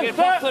 Gjerne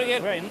vente.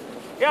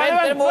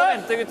 Dere må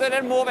vente, gutter.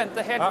 Dere må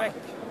vente helt vekk.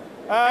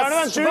 Gjerne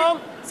vente på han.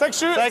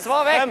 6, 7, 5,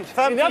 4,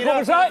 5,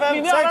 6.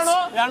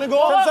 Gjerne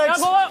gå. 5,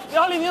 6. Vi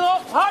har linje nå.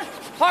 Hardt.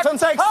 5,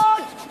 6.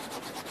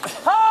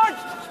 Hardt.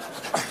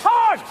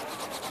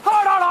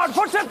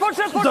 Fortsett.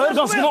 Dør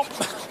ganske nå.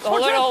 Det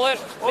holder.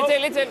 Vi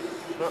teller til.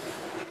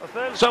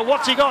 So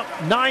what's he got?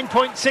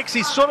 9.6.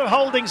 He's sort of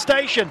holding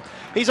station.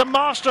 He's a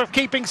master of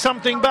keeping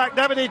something back.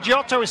 Davide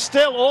Giotto is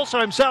still also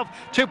himself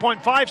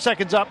 2.5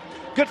 seconds up.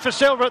 Good for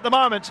silver at the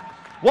moment.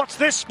 What's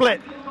this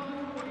split?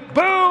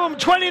 Boom!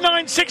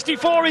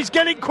 29.64. He's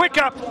getting quick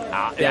up.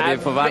 Ja, jeg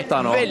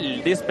er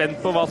veldig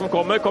spent på hva som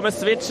kommer. Kommer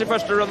switch i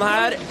første runde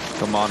her.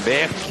 Come on,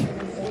 Birk.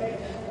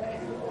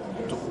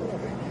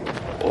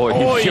 Oi.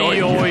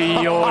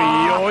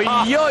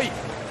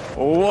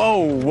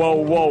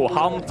 Wow.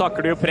 Han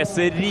takler jo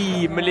presset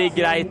rimelig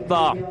greit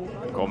da.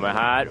 Kommer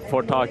her,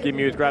 får tak i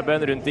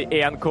mute-grabben rundt i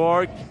 1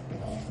 cork.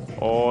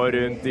 Og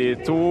rundt i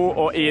 2,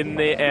 og inn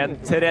i en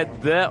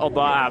tredje. Og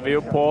da er vi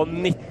jo på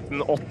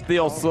 1980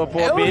 også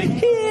på Birk.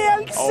 Det er jo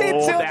helt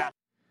sinnssykt!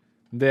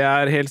 Det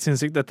er helt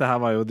sinnssykt. Dette her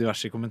var jo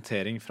diverse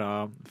kommentering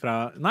fra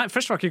Nei,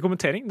 først var det ikke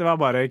kommentering. Det var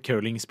bare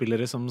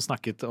curlingspillere som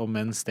snakket om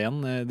en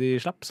sten de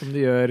slapp, som de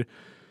gjør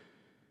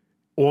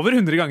over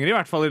 100 ganger i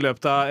hvert fall i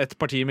løpet av et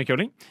parti med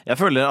curling. Jeg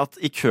føler at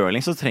i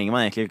curling så trenger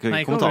man egentlig ikke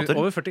kommentator.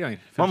 Over 40 ganger.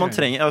 Man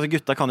trenger, altså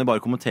Gutta kan jo bare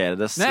kommentere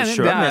det selv.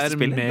 Det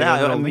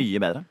er jo mye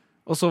bedre.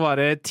 Og så var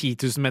det 10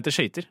 000 meter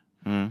skøyter.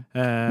 Med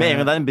en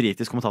gang det er en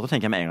britisk kommentator,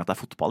 tenker jeg med en gang at det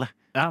er fotball.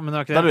 Ja, men det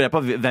var ikke det. Da lurer jeg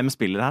på hvem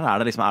spiller her. Er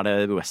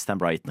det West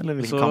Ham Brighton, eller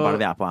hvilken kamp er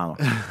det vi er på her nå?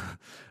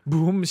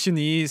 Boom,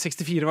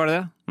 29,64 var det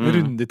det?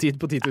 Rundetid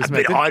på 10 000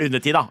 meter. Bra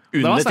rundetid, da!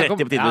 Under 30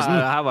 på 10 000.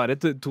 Ja, her var det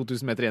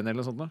 2000 meter igjen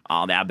eller noe sånt. Ja,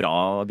 det er bra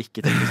å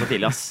vikke til så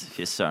tidlig, ass.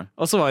 Fy søren.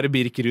 Og så var det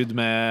Birk Ruud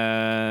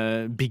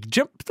med Big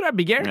Jump, tror jeg.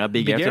 Big Air. Ja,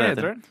 Big Air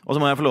heter det. Og så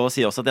må jeg få lov å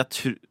si også at jeg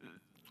tror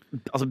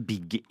altså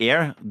Big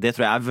Air, det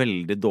tror jeg er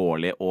veldig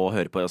dårlig å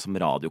høre på som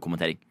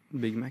radiokommentering.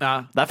 Big Mac.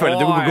 Ja. Der føler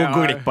jeg du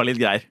går glipp av litt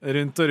greier.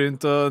 Rundt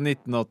og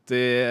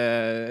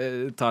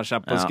 1980 tar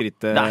seg på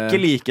skrittet. Det er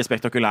ikke like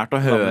spektakulært å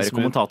høre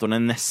kommentatorene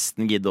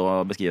nesten gidde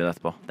å beskrive det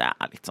etterpå. Det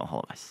er litt sånn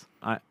halvveis.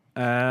 Nei.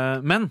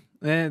 Men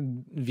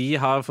vi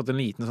har fått en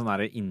liten sånn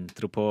her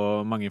intro på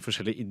mange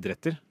forskjellige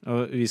idretter.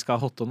 Og vi skal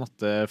hotte og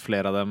notte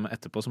flere av dem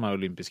etterpå som er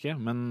olympiske.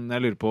 Men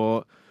jeg lurer på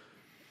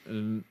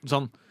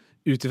sånn,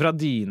 ut ifra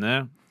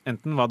dine,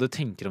 enten hva du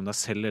tenker om deg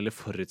selv eller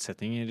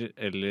forutsetninger,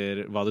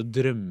 eller hva du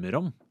drømmer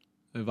om,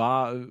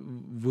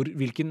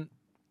 hvilken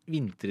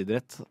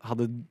vinteridrett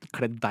hadde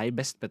kledd deg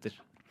best, Petter?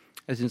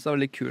 Jeg synes det er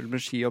veldig kult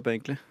med skihopp,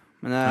 egentlig.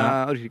 Men jeg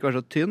orker ikke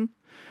være så tynn.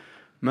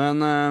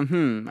 Men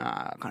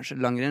kanskje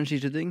langrenn,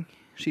 skiskyting.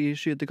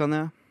 Skiskyte kan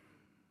jeg.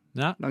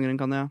 Ja. Langrenn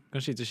kan jeg.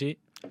 Kan skyte ski.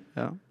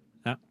 Ja.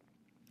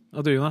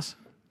 Og du, Jonas?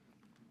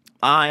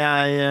 Jeg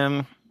er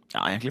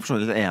egentlig for så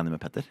vidt litt enig med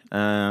Petter.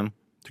 Jeg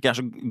tror ikke jeg er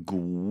så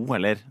god,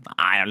 eller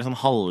nei, jeg er litt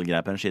sånn halvgrei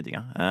på den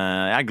skytinga.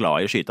 Jeg er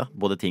glad i å skyte,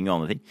 både ting og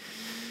andre ting.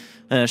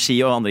 Ski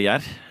og andre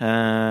greier.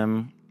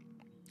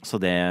 Så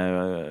det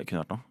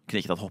kunne vært noe. Kunne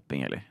ikke tatt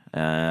hopping heller.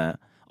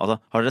 Altså,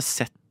 har dere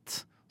sett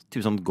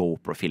typ sånn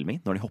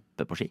GoPro-filming når de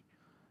hopper på ski?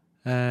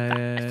 Det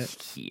er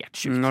helt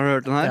sjukt. Har du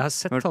hørt den her? Jeg har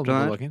sett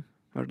Halvdagen.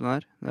 Hørt den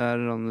her? Det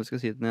er sånn du skal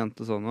si til en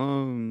jente sånn,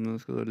 nå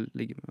skal du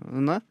ligge med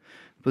henne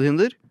på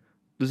Tinder.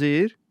 Du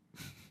sier,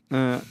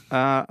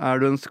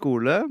 er du en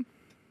skole?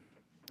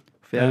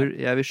 For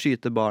jeg vil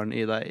skyte barn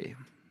i deg.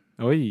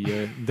 Oi,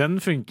 den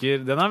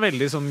funker. Den er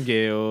veldig sånn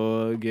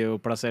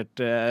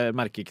geoplassert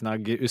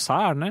merkeknagg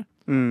USA, er den det?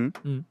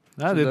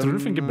 Ja, det tror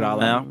du funker bra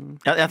da.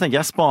 Jeg tenker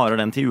jeg sparer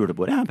den til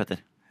julebordet, Petter.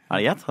 Er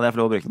det greit? Hadde jeg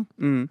fått lov å bruke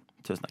den?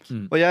 Tusen takk.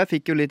 Og jeg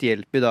fikk jo litt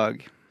hjelp i dag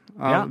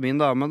av min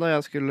dame da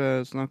jeg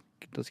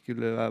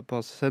skulle være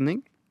på sending.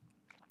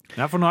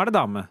 Ja, for nå er det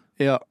dame.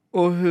 Ja,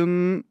 og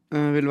hun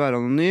vil være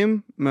anonym,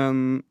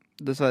 men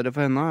dessverre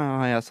for henne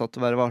har jeg satt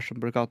Være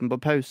varsom-plakaten på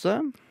pause.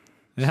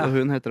 Så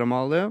hun heter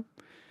Amalie.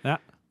 Ja.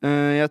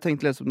 Jeg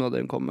tenkte lese om noe av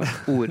det hun kom med.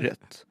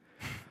 Ordrett.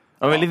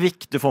 Det var veldig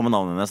viktig å få med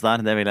navnet hennes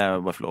der. Det vil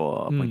jeg bare få lov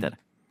å poengtere.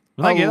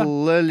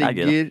 Alle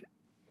ligger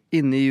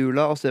inne i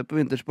jula og ser på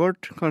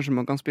vintersport. Kanskje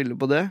man kan spille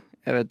på det?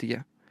 Jeg vet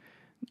ikke.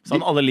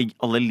 Sånn alle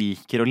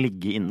liker å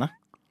ligge inne?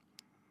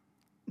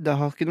 Det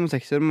har ikke noe med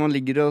sex å gjøre, man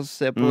ligger og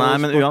ser på Nei,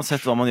 men sport.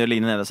 uansett hva man gjør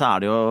liggende nede, så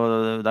er det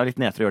er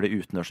litt nedtur å gjøre det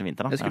utendørs i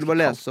vinteren. Jeg skulle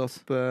bare lese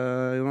opp,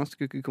 Jonas,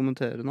 skulle ikke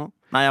kommentere nå.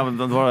 Nei,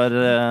 det var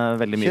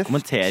veldig mye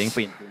kommentering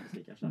på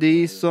internett. De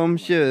som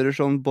kjører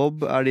sånn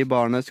bob, er de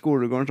barna i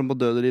skolegården som på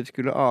død og liv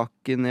skulle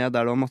ake ned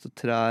der det var masse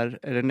trær,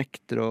 eller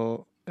nekter å,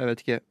 jeg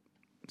vet ikke,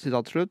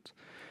 sitat slutt.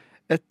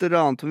 Et eller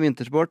annet med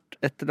vintersport,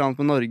 et eller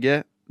annet med Norge,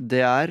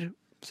 det er,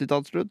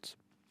 sitat slutt.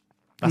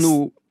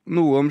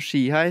 Noe om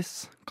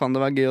skiheis. Kan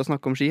det være gøy å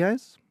snakke om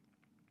skiheis?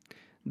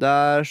 Det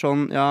er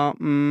sånn,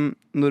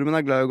 nordmenn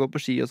er glad i å gå på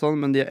ski og sånn,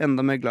 men de er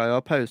enda mer glad i å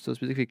ha pause og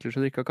spise kvikkler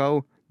og drikke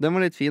kakao. Den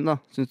var litt fin da,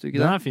 syns du ikke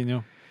det? Den er fin,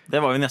 jo.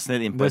 Det var jo nesten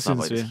litt innpå. Det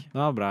syns vi. Det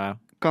var bra, ja.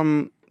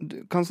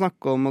 Kan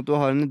snakke om at du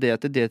har en idé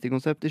til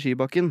datingkonsept i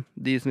skibakken.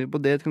 De som vil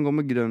på date kan gå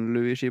med grønn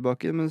lue i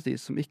skibakken, mens de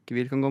som ikke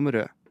vil kan gå med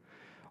rød.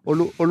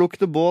 Å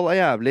lukte bål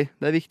er jævlig.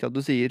 Det er viktig at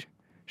du sier.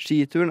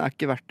 Skituren er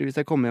ikke verdt det hvis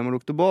jeg kommer hjem og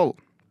lukter bål.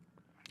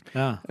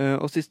 Ja.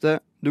 Og siste,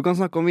 du kan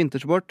snakke om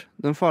vintersport.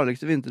 Den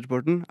farligste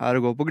vintersporten er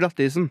å gå på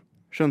glattisen.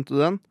 Skjønte du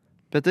den?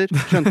 Petter,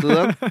 skjønte du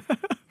den?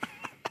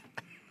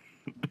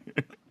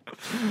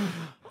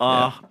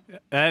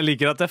 Jeg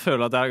liker at jeg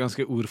føler at det er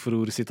ganske ord for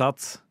ord sitat.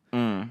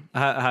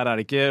 Her er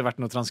det ikke vært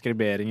noe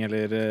transkribering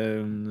eller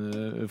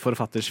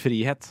forfatters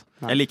frihet.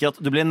 Jeg liker at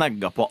du blir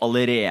negga på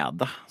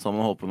allerede, så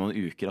man holder på noen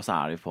uker, og så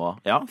er de på.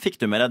 Ja, fikk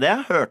du mer av det?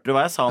 Hørte du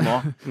hva jeg sa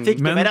nå? Fikk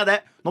du mer av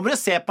det? Nå må du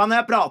se på meg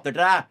når jeg prater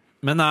til deg!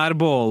 Men er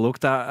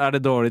bållukt er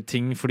det dårlig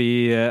ting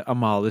fordi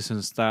Amalie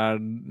syns det er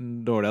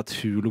dårlig at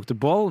hun lukter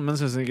bål, men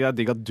syns ikke det er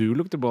digg at du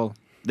lukter bål?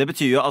 Det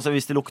betyr jo, altså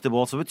hvis det lukter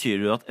bål, så betyr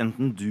det jo at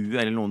enten du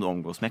eller noen du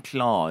omgås med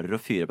klarer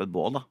å fyre opp et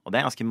bål, da. Og det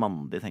er ganske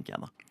mandig, tenker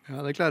jeg da.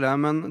 Ja, det klarer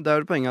jeg, men det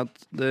er jo poenget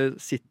at det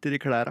sitter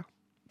i klærne.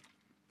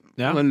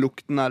 Ja. Og den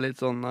lukten er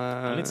litt sånn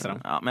litt stram.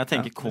 Ja, men jeg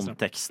tenker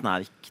konteksten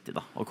er viktig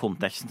da. Og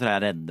konteksten tror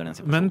jeg redder den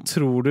situasjonen. Men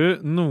tror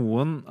du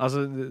noen,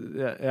 altså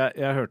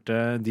jeg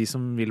hørte de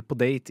som vil på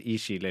date i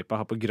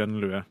skiløypa har på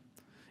grønn lue.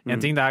 En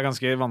ting, det er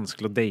ganske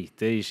vanskelig å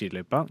date i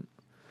skiløypa,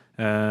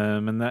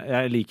 men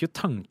jeg liker jo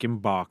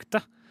tanken bak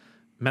det.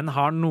 Men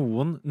har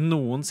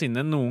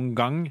noensinne noen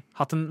gang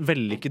hatt en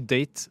vellykket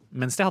date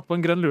mens de har hatt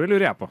på en grønn lue,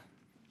 lurer jeg på.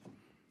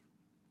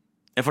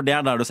 Ja, for det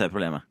er der du ser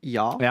problemet.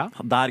 Ja.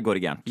 Der går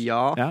det gærent.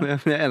 Ja, jeg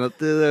er enig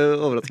at det er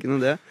overraskende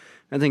det.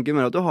 Jeg tenker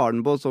mer at du har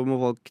den på, så må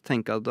folk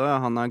tenke at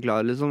han er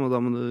klar, liksom, og da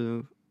må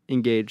du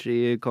engage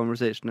i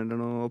conversation eller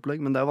noe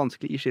opplegg. Men det er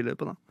vanskelig i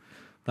skiløypa, da.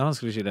 Det er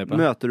vanskelig i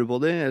skiløypa. Møter du på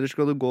dem, eller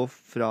skal du gå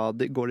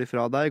går de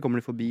fra deg? Kommer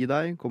de forbi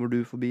deg? Kommer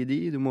du forbi de?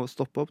 Du må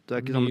stoppe opp, det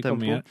er ikke samme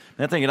tempo.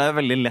 Men jeg tenker det er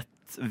veldig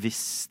lett,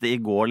 hvis det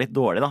går litt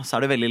dårlig da, så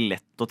er det veldig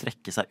lett å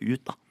trekke seg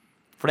ut da.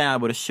 For det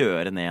er bare å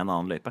kjøre ned en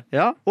annen løype.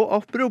 Ja, og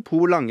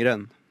apropos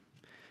langrenn.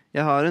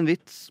 Jeg har en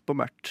vits på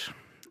Mert.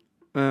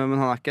 Men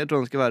han er ikke, jeg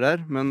tror han skal være her,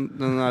 men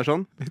den er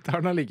sånn. Vi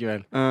tar den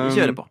allikevel. Vi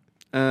kjører på.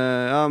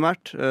 Ja,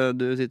 Mert,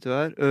 du sitter jo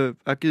her.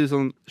 Er ikke du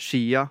sånn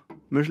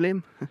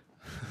Shia-muslim?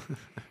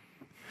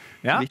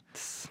 Ja.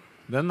 Vits.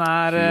 Den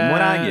er,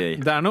 humor er gøy.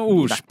 Det er noe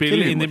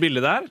ordspill inni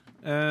bildet der.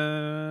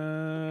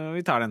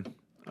 Vi tar den.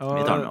 Og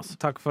vi tar den altså.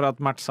 Takk for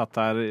at Mert satt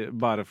der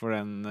bare for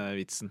den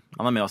vitsen.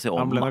 Han er med oss i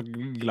ånden. Han ble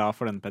nok glad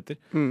for den,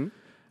 Petter.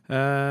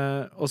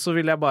 Og så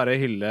vil jeg bare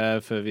hylle,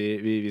 før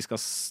vi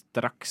skal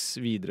straks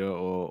videre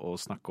og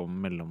snakke om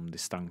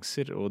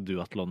mellomdistanser og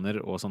duatloner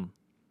og sånn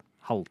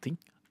halvting,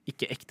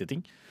 ikke ekte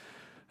ting.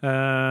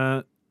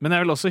 Men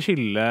jeg vil også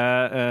hylle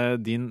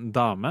din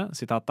dame,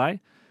 sitat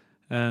deg,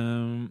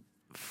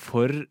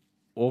 for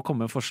å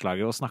komme med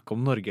forslaget og snakke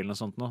om Norge eller noe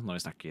sånt nå, når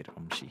vi snakker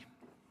om ski.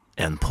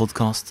 En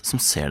podcast som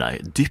ser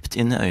deg dypt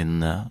inn i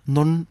øynene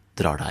når den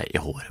drar deg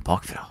i håret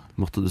bakfra.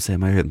 Måtte du se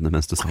meg i øynene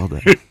mens du sa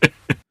det?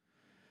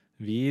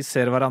 Vi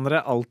ser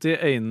hverandre alltid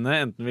i øynene,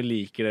 enten vi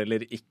liker det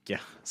eller ikke.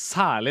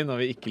 Særlig når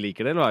vi ikke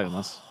liker det, eller hva,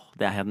 Jonas?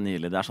 Det er helt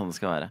nydelig, det er sånn det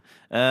skal være.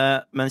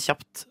 Men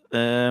kjapt,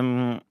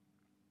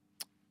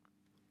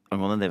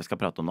 angående det vi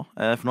skal prate om nå.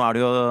 For nå er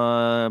det jo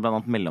blant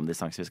annet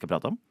mellomdistanse vi skal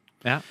prate om.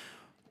 Ja.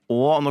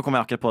 Og nå kommer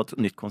jeg akkurat på et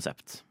nytt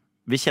konsept.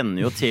 Vi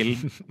kjenner jo til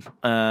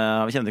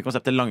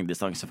konseptet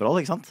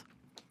langdistanseforhold, ikke sant?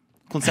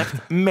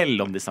 Konsept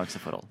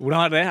mellomdistanseforhold.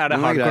 Hvordan er det? Er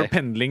det hardcore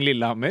pendling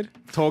Lillehammer?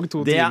 Tog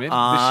 2 timer? Det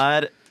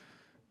er...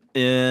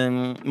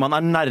 man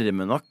er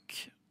nærme nok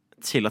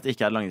til at det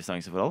ikke er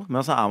langdistanseforhold,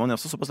 men så er man jo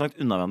også såpass langt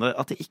unna hverandre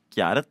at det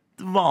ikke er et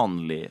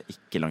vanlig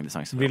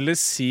ikke-langdistanseforhold. Vil det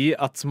si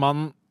at man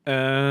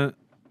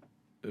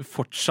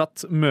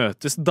fortsatt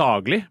møtes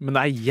daglig, men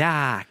det er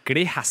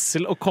jæklig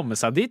hassle å komme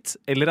seg dit,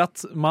 eller at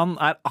man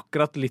er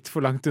akkurat litt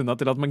for langt unna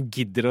til at man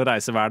gidder å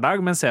reise hver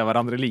dag, men ser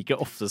hverandre like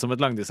ofte som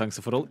et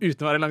langdistanseforhold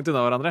uten å være langt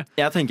unna hverandre?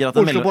 Jeg tenker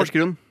at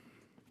Oslo-Porsgrunn.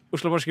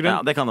 Oslo-Porsgrunn?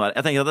 Ja, det kan det være.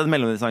 Jeg tenker at et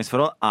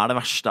mellomdistanseforhold er det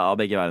verste av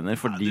begge verdener,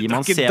 fordi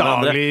man ser Det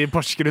hverandre. er ikke daglig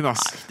Porsgrunn,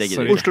 ass.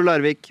 Nei,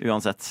 Oslo-Larvik.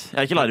 Uansett.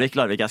 Ja, ikke Larvik.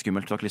 Larvik er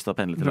skummelt. Du har ikke lyst til å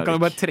pendle til Larvik. Nå kan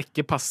du bare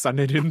trekke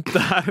passerne rundt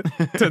der.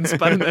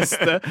 Tønsberg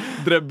neste,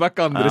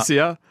 Drøbak andre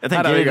siden. Jeg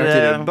tenker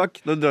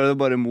Drøbak. Nå drar du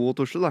bare mot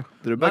Oslo, da.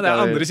 Drøbak. Nei, det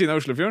er andre siden av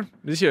Oslofjorden.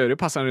 Du kjører jo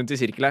passerne rundt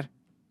i sirkel her.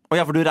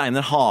 Ja, for du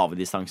regner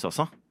havdistanse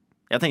også.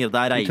 Jeg tenker at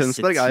det er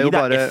reisetid. Det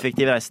er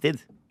effektiv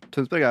reisetid.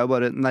 Tønsberg er jo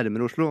bare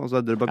nærmere Oslo, og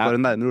så er Drøbak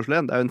bare nærmere Oslo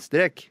igjen. Det er jo en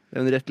strek. Det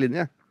er jo en rett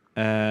linje.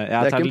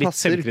 Jeg tar litt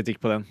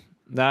selvkritikk på den.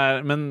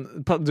 Men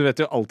du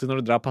vet jo alltid når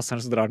du drar passeren,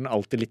 så drar den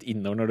alltid litt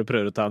innover når du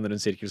prøver å ta en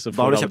rundt sirkel. Da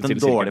har du kjøpt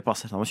en dårlig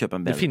passer. Da må du kjøpe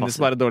en bedre passer. Det finnes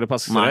bare dårlige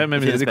passer, men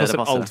de koster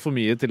alt for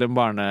mye til en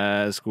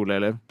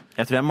barneskoleelev.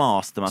 Jeg tror jeg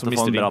maste meg til å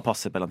få en bra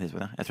passer på en eller annen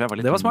tidspunkt. Jeg tror jeg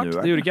var litt det var smart,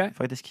 det gjorde ikke jeg.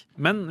 Faktisk.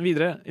 Men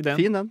videre, ideen.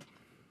 Fin den.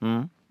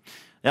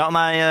 Ja,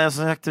 nei,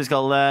 som sagt, dette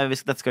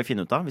skal vi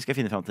finne ut av. Vi skal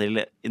finne frem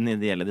til den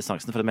ideelle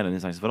distansen for et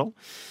mellomdistanseforhold.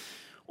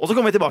 Og så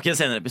kommer vi tilbake i en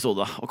senere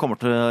episode og kommer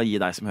til å gi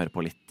deg som hører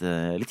på litt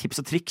tips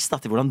og triks da,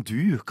 til hvordan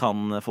du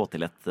kan få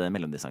til et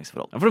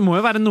mellomdistanseforhold. Ja, for det må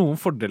jo være noen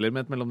fordeler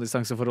med et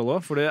mellomdistanseforhold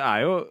også, for det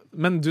er jo...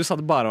 Men du sa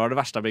det bare var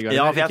det verste av begge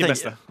ganger, ikke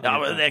beste. Ja,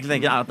 men jeg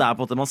tenker at det er på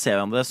en måte man ser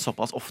hverandre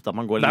såpass ofte at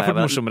man går litt lei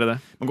hverandre.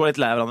 Man går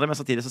litt lei hverandre,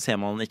 men samtidig så ser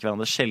man ikke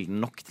hverandre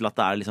sjelden nok til at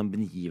det er liksom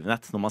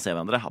begivenhet når man ser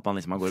hverandre, at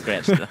man liksom går og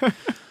gleder seg til det.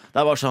 Det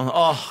er bare sånn,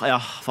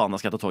 faen, da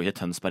skal jeg ta toget i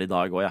Tønsberg i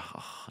dag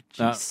også,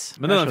 jeez. Ja,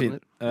 men den er fin.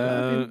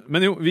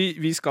 Men jo,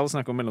 vi skal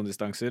snakke om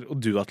mellomdistanser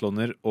og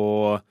duatloner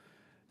og...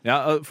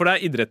 Ja, for det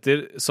er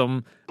idretter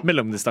som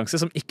mellomdistanse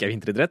som ikke er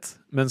vinteridrett,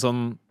 men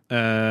sånn...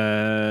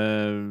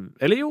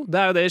 Eller jo, det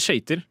er jo det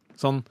skøyter.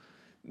 Sånn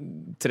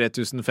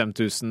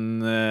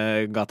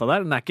 3000-5000 gata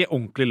der. Den er ikke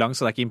ordentlig lang,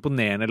 så det er ikke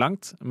imponerende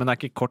langt, men det er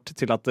ikke kort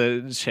til at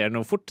det skjer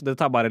noe fort. Det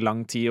tar bare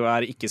lang tid og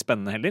er ikke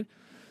spennende heller.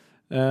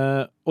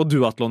 Og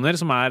duatloner,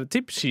 som er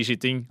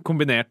skiskyting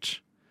kombinert.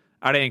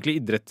 Er det egentlig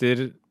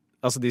idretter,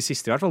 altså de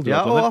siste i hvert fall,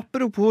 duatloner? Ja, og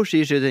apropos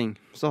skiskyting,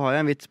 så har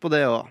jeg en vits på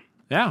det også.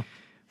 Ja.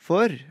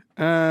 For,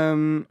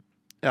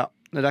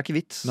 det er ikke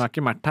vits. Nå er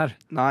ikke Mert her.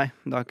 Nei,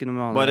 det er ikke noe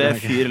med han. Bare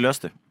fyr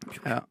løs, du.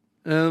 Ja.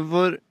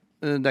 For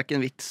det er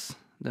ikke en vits.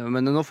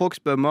 Men når folk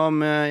spør meg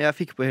om jeg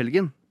fikk på i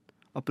helgen,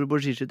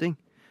 apropos skiskyting,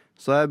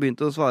 så har jeg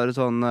begynt å svare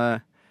sånn,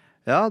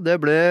 ja,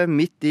 det ble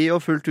midt i og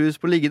fullt hus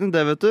på liggende,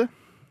 det vet du.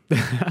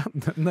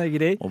 Den er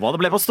grei. Og hva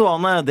det ble på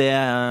stående, det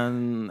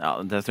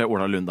tror jeg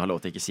Ola Lunde har lov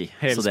til ikke si.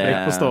 Så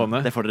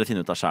det får dere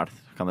finne ut av selv.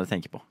 Kan dere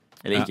tenke på.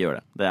 Eller ikke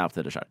gjøre det. Det er opp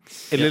til dere selv.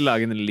 Eller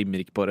lage en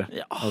limerick på det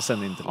og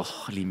sende inn til oss.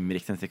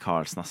 Limericken til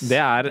Karlsen, ass.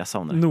 Det er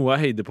noe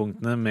av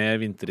høydepunktene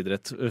med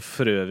vinteridrett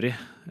for øvrig.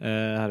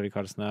 Hervig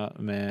Karlsen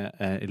med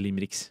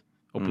limericks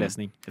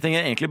opplesning. Jeg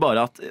tenker egentlig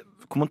bare at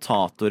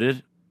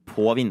kommentatorer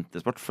på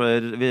vintersport,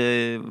 for vi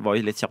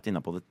var jo litt kjapt inne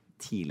på det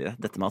tidligere,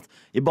 dette med at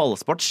i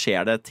ballsport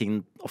skjer det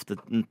ofte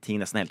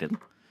ting nesten hele tiden.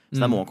 Så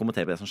der må man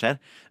kommentere på det som skjer.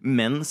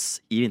 Mens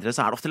i vinter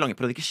så er det ofte lange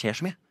perioder det ikke skjer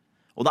så mye.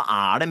 Og da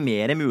er det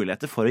mer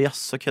muligheter for å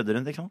jazze og kødde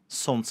rundt, ikke sant?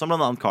 Sånn som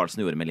blant annet Karlsen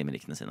gjorde med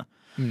limerickene sine.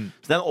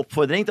 Så det er en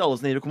oppfordring til alle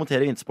som vil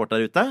kommentere vintersport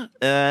der ute.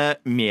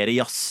 Mer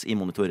jazz i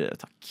monitor,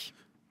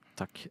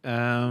 takk.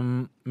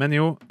 Men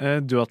jo,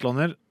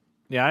 duatloner.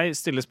 Jeg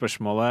stiller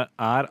spørsmålet,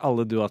 er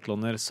alle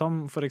duatloner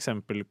som for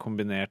eksempel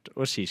kombinert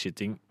og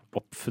skiskyting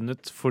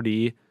oppfunnet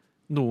fordi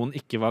noen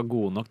ikke var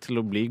gode nok til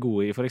å bli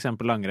gode i for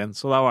eksempel langrenn?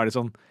 Så da var det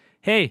sånn,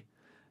 hei,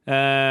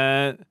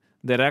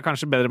 dere er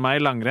kanskje bedre enn meg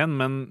i langrenn,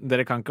 men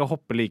dere kan ikke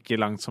hoppe like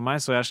langt som meg,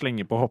 så jeg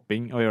slenger på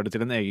hopping og gjør det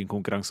til en egen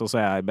konkurranse, og så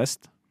er jeg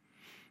best.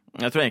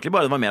 Jeg tror egentlig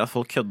bare det var mer at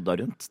folk kødda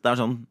rundt. Det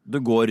er sånn, du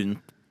går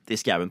rundt i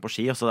skauen på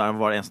ski, og så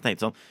var det en som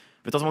tenkte sånn,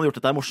 vet du hva som hadde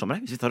gjort dette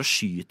morsommere? Hvis vi tar og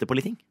skyter på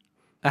litt ting.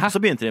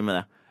 Så begynte de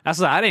med det.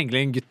 Altså, det er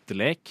egentlig en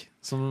guttelek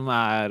som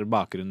er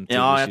bakgrunnen til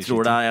jeg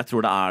tror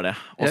det er det.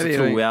 Og så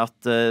tror jeg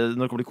at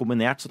når det blir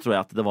kombinert, så tror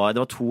jeg at det var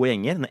 2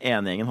 gjenger. Den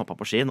ene gjengen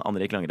hoppet på ski, den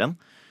andre gikk langrenn.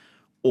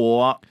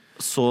 Og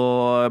så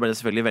ble det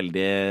selvfølgelig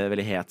veldig,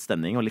 veldig het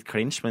stemning og litt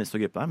clinch med disse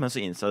 2 gruppene. Men så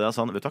innså jeg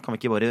sånn, vet du, kan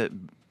vi ikke bare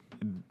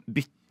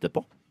bytte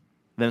på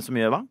hvem som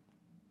gjør hva?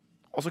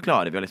 Og så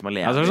klarer vi å liksom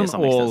leve i samme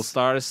sånn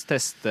All-Stars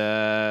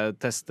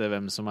teste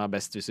hvem som er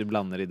best hvis vi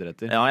blander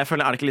idretter. Ja, jeg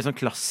føler, er det ikke litt sånn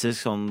klassisk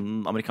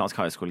sånn amerikansk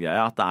high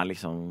school-greie at det er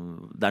liksom,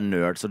 det er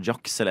nerds og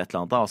jocks eller et eller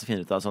annet da, og så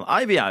finner du ut at sånn,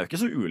 nei, vi er jo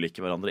ikke så ulike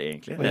hverandre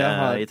egentlig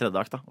i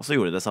tredje akt da. Og så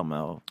gjorde de det samme.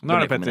 Og nå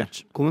er det Petter.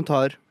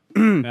 Kommentar.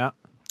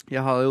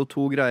 Jeg har jo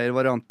 2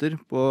 varianter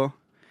på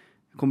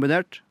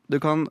kombinert.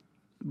 Du kan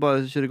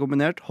bare kjøre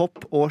kombinert,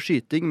 hopp og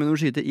skyting, men du må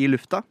skyte i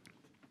lufta.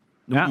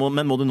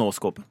 Men må du nå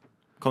skåpe?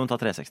 Kan du ta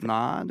 360?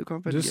 Nei, du kan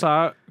velge. Du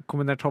sa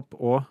kombinert hopp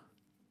og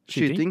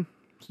skyting.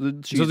 Så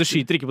du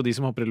skyter ikke på de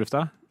som hopper i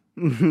lufta?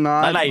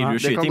 Nei, leier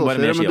du skyting, bare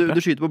mer skihoppere. Men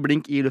du skyter på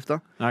blink i lufta.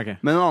 Okay.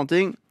 Men en annen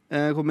ting,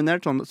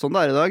 kombinert sånn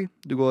det er i dag.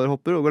 Du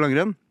hopper og går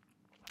langrenn,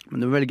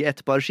 men du må velge ett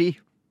par ski.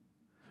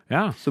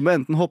 Ja. Så du må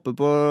enten hoppe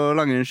på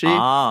langrennsski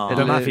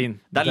Den er fin.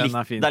 Det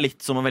er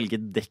litt som å velge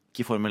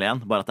dekk i Formel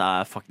 1, bare at det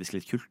er faktisk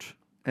litt kult.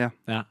 Ja.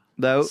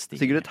 Det er jo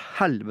sikkert et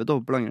helvete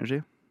å hoppe på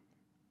langrennsski.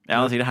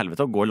 Ja, det er sikkert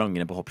helvete å gå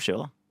langrenn på hoppski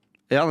også, da.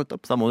 Ja,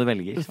 nettopp. Så da må du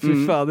velge.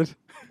 Fy fader.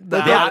 Det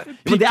er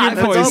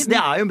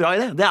jo en bra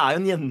idé. Det er jo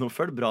en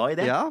gjennomført bra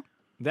idé. Ja.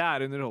 Det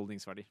er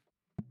underholdningsverdi.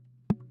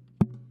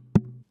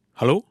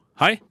 Hallo?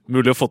 Hei.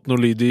 Mulig å fått noe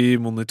lyd i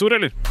monitor,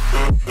 eller?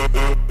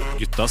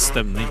 Guttas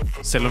stemning.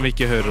 Selv om vi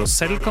ikke hører oss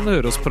selv, kan du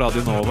høre oss på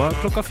Radio Nova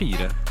klokka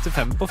 4 til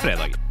 5 på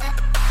fredagen.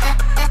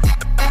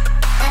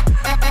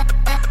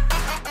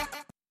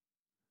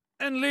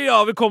 Endelig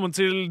har vi kommet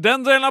til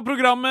den delen av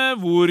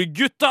programmet hvor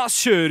gutta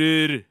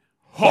kjører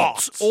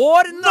hot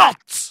or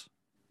not.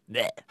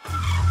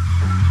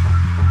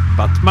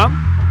 Batman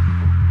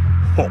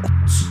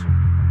hot.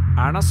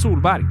 Erna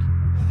Solberg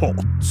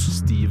hot.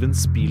 Steven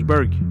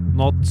Spielberg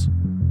not.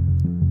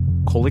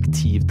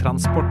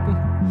 Kollektivtransporten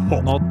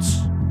hot. Not.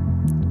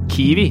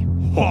 Kiwi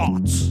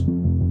hot.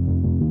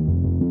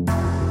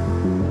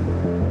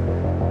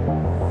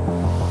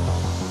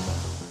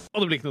 Og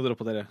det blir ikke noe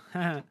dropp på dere.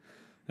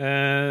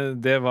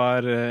 Det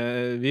var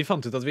vi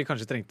fant ut at vi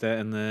kanskje trengte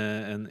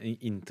en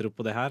intro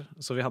på det her,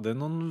 så vi hadde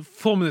noen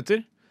få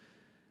minutter.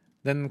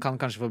 Den kan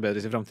kanskje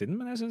forbedres i fremtiden,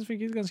 men jeg synes det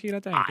fikk ganske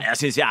greit. Jeg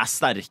synes vi er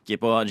sterke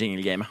på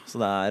jingle-gamet,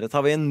 så der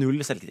tar vi 0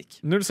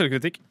 selvkritikk. 0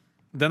 selvkritikk.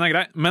 Den er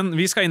grei, men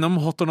vi skal innom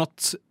Hot or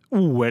Not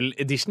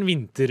OL-edition,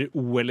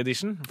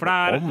 vinter-OL-edition. For det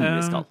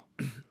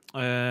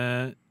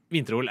er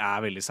vinter-OL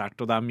er veldig sært,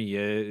 og det er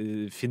mye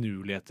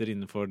finurligheter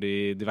innenfor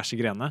de diverse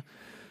grenene.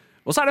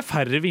 Og så er det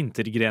færre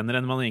vintergrener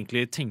enn man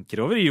egentlig tenker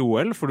over i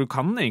OL, for du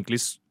kan egentlig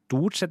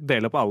stort sett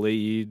dele opp alle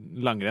i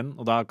langrenn,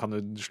 og da kan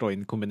du slå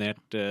inn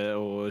kombinert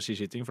og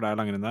skiskyting, for det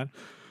er langrenn der.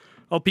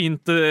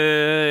 Alpint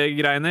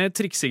greiene,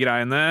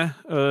 triksegreiene,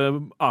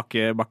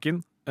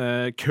 akebakken,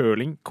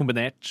 curling,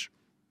 kombinert,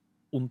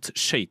 og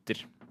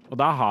skøyter. Og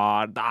da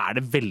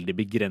er det veldig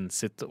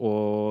begrenset,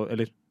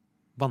 eller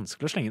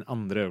vanskelig å slenge inn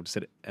andre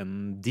øvelser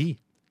enn de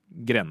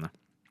grenene.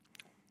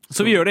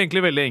 Så vi gjør det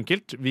egentlig veldig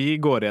enkelt. Vi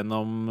går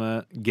gjennom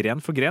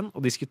gren for gren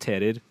og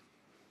diskuterer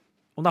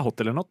om det er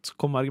hot eller not.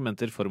 Kom med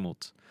argumenter for og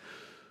mot.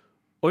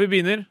 Og vi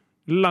begynner.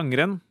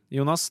 Langrenn.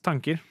 Jonas,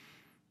 tanker?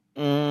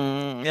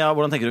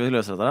 Hvordan tenker du vi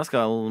løser dette?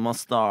 Skal man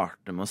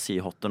starte med å si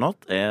hot or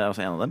not? Er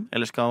altså en av dem?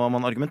 Eller skal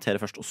man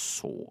argumentere først og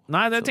så?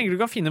 Nei, det tenker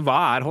du kan finne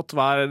hva er hot,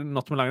 hva er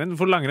not med langrenn.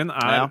 For langrenn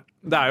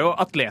det er jo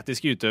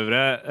atletiske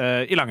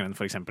utøvere i langrenn,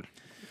 for eksempel.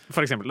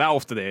 For eksempel, det er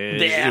ofte det.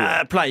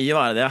 Det pleier å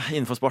være det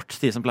innenfor sport.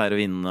 De som pleier å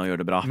vinne og gjøre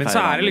det bra. Men så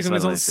er det liksom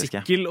litt sånn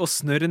sikkel og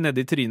snørr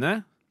nedi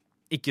trynet.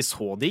 Ikke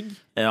så digg.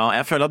 Ja,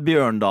 jeg føler at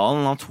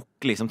Bjørndalen han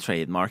tok liksom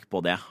trademark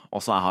på det. Og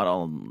så har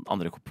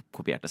andre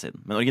kopiert det siden.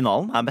 Men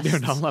originalen er best.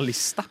 Bjørndalen har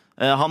lista.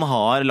 Han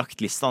har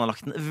lagt lista, han har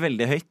lagt den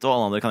veldig høyt. Og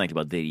alle andre kan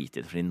egentlig bare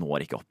drite i det, for de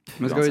når ikke opp.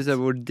 Men skal vi se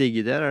hvor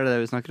digge det er? Er det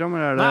det vi snakker om?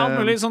 Eller er det... Nei, alt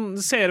mulig sånn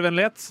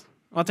seervennlighet.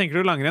 Hva tenker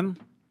du langrenn?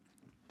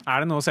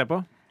 Er det noe å se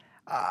på?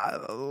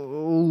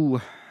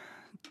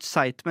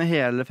 Seit med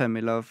hele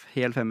femmil for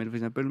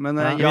eksempel. Men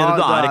da er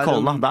det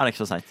kolden, da er det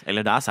ikke så seit.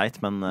 Eller det er seit,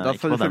 men da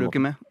ikke på den måten.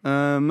 Ikke med.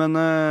 Men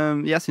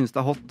jeg synes det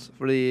er hot,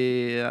 fordi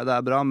det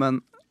er bra. Men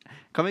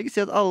kan vi ikke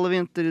si at alle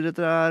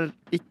vinteridretter er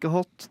ikke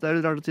hot? Det er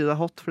litt rart å si det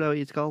er hot, for det er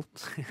jo iskaldt.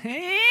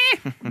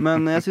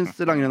 Men jeg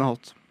synes langrenn er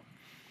hot.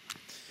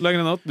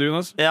 Langrenn er hot, du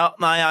Jonas? Ja,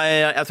 nei,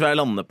 jeg tror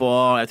jeg lander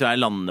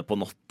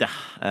på not, ja.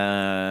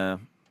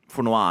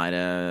 For nå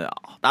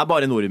det er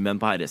bare nordmenn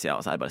på herresida,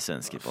 og så er det bare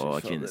svensker på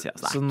kvinnesida.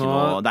 Så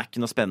det er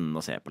ikke noe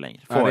spennende å se på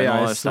lenger. Er det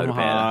jeg som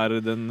har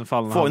den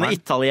fallende Få inn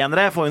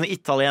noen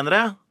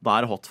italienere, da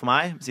er det hot for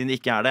meg. Siden det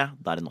ikke er det,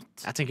 da er det not.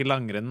 Jeg tenker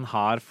langrennen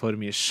har for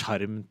mye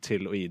sjarm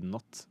til å gi den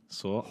not.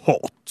 Så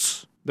hot!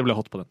 Det ble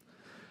hot på den.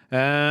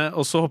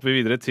 Og så hopper vi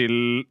videre til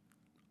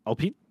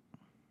alpin.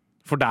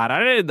 For der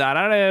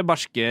er det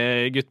barske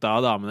gutta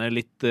og damene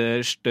litt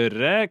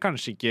større.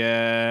 Kanskje ikke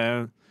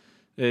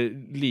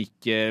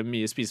like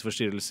mye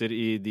spiseforstyrrelser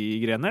i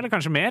de grenene, eller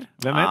kanskje mer?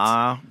 Hvem vet?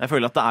 Ja, jeg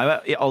føler at det er jo,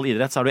 i all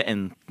idrett så er det jo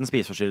enten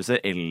spiseforstyrrelser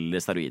eller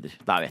steroider.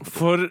 Det er jo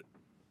For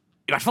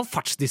i hvert fall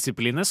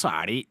fartsdisiplinene så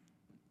er de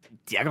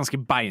er ganske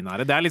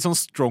beinare. Det er litt sånn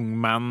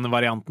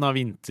strongman-varianten av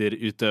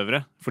vinterutøvere,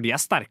 for de er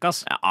sterke, ass.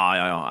 Ja,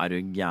 er du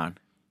gæren?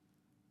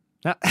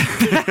 Ja.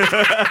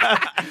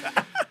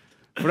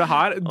 For det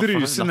her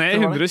druser ned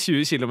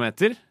 120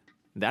 kilometer.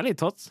 Det er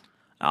litt hot.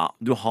 Ja,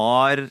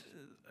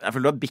 jeg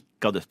føler du har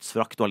bikka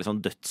dødsfrakt. Du har litt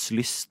sånn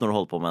dødslyst når du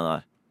holder på med det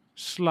der.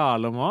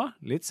 Slalom også,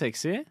 litt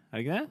sexy, er det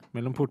ikke det?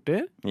 Mellom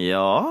porter.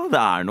 Ja, det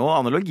er noen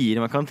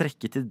analogier man kan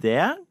trekke til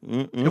det.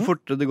 Jo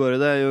fortere det går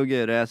i det, jo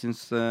gøyere. Jeg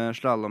synes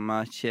slalom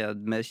er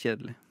mer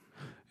kjedelig.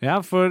 Ja,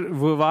 for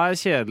hva er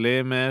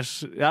kjedelig med...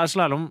 Ja,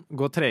 slalom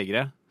går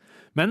tregere.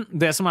 Men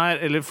det som er,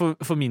 eller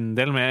for min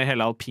del med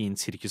hele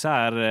alpinsirkuset,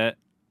 er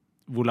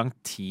hvor lang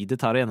tid det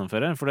tar å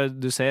gjennomføre. For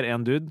du ser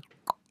en dude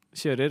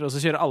kjører, og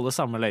så kjører alle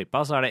samme løypa,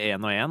 så er det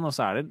 1 og 1, og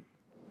så er det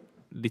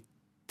litt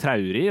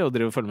traurig å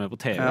drive og følge med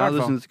på TV. Ja, du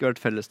synes det skulle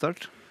vært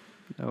fellesstart?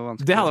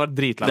 Det hadde vært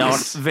dritlangt. Det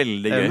hadde vært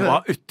veldig gøy. Ja,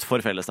 utfor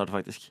fellesstart,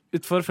 faktisk.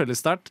 Utfor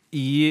fellesstart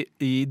i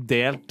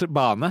delt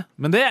bane.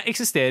 Men det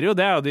eksisterer jo,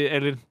 det er jo de,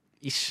 eller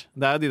ish,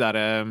 det er jo de der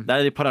det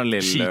er de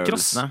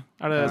parallelløvelsene.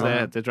 Er det det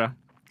heter, tror jeg.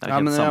 Ja,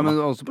 men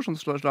også på sånn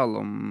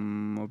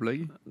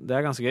slalom-opplegg. Det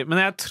er ganske gøy. Men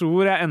jeg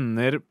tror jeg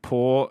ender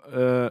på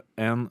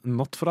en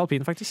not for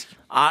alpin, faktisk.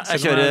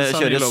 Jeg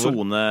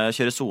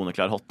kjører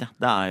zoneklar hot, ja.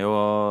 Det er jo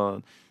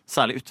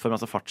særlig utfor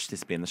altså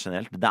fartsdisipliner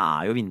generelt. Det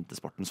er jo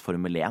vintersportens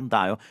Formel 1.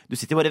 Du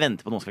sitter jo bare og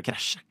venter på at noen skal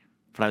krasje.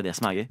 For det er jo det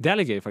som er gøy. Det er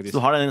litt gøy, faktisk.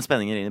 Så du har den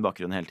spenningen inn i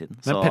bakgrunnen hele tiden.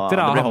 Men så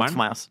Petter, det blir hot for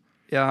meg, altså.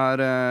 Jeg har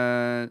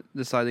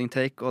deciding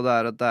take, og det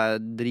er at det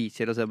er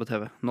dritkjedelig å se på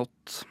TV.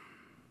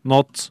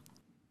 Not.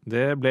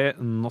 Det ble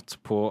not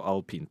på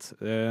alpint.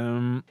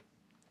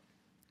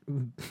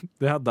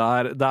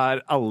 Der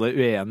alle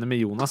uenige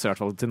med Jonas, i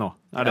hvert fall til nå.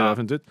 Er det du har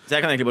funnet ut? Så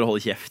jeg kan egentlig bare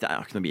holde kjeft. Jeg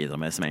har ikke noe bidra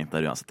med som egentlig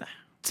der uansett.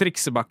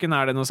 Triksebakken,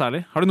 er det noe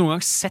særlig? Har du noen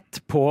gang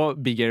sett på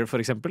Big Air, for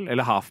eksempel?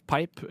 Eller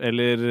halfpipe?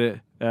 Eller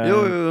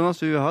Jo,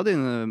 Jonas, vi har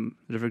dine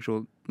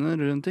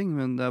refleksjoner rundt ting,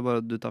 men det er bare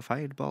at du tar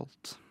feil på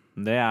alt.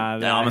 Ja,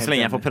 men så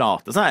lenge jeg får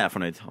prate, så er jeg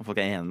fornøyd. Om folk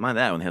er enig med meg,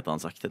 det er jo en helt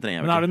annen sak.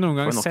 Men har du noen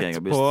gang sett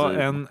på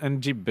en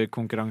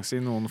jibbekonkurranse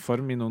i noen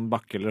form, i noen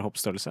bakke- eller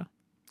hoppstørrelse?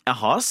 Jeg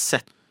har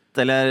sett,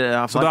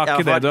 eller så det er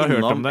ikke det du har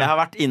hørt om det? Jeg har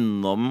vært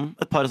innom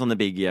et par sånne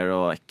Big Air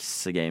og X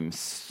Games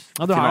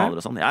finaler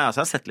og sånn. Ja,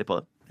 så jeg har sett litt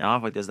på det. Ja,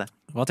 faktisk det.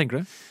 Hva tenker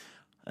du?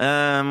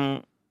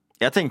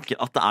 Jeg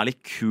tenker at det er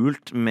litt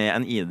kult med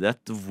en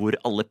idrett hvor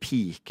alle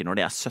piker når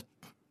de er 17.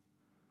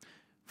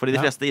 Fordi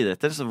de fleste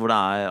idretter hvor det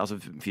er altså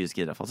fysisk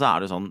idrett, så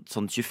er det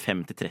sånn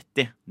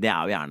 25-30. Det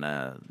er jo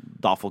gjerne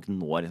da folk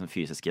når liksom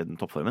fysisk i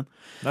toppformen.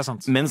 Det er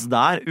sant. Mens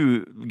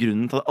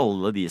grunnen til at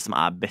alle de som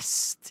er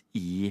best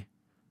i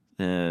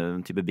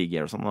type Big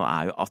Air og sånn,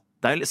 er jo at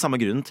det er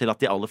samme grunnen til at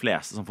de aller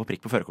fleste som får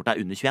prikk på førerkortet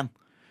er under 21.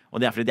 Og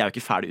det er fordi de er jo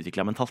ikke ferdig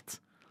utviklet mentalt.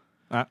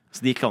 Ja.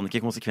 Så de kan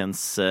ikke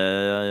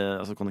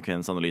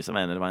konsekvensanalyse hva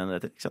enn det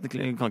heter.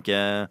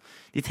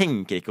 De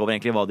tenker ikke over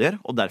egentlig hva de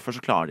gjør, og derfor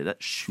så klarer de det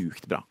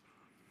sjukt bra.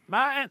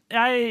 Nei,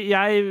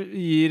 jeg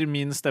gir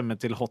min stemme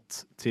til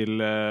hot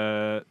til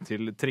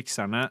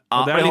trikserne.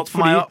 Og det er litt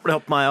fordi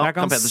jeg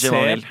kan se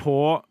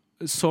på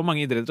så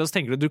mange idretter, og så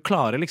tenker du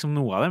klarer liksom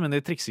noe av det, men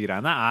de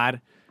triksegreiene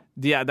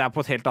det er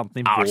på et helt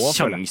annet nivå.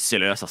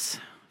 Sjanseløs, ass.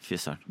 Fy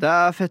søren. Det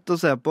er fett å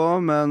se på,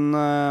 men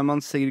man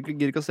gir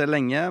ikke å se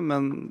lenge,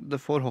 men det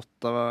får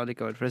hot av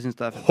likevel, for jeg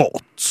synes det er fett.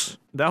 Hot!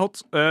 Det er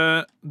hot.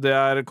 Det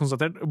er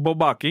konstatert.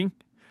 Bob Baking.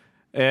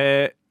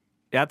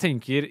 Jeg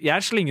tenker, jeg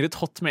slingret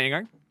hot med en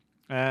gang.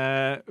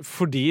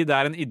 Fordi det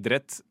er en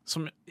idrett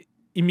som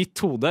i mitt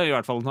hode, i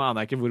hvert fall nå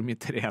aner jeg ikke hvor mye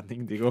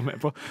trening de går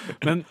med på,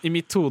 men i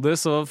mitt hode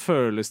så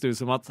føles det ut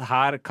som at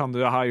her kan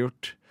du ha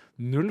gjort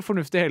null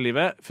fornuft i hele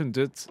livet,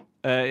 funnet ut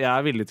jeg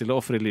er villig til å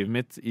offre livet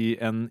mitt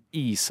i en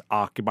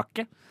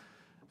isakebakke,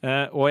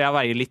 og jeg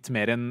veier litt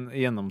mer enn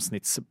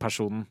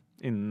gjennomsnittspersonen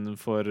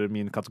innenfor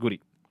min kategori.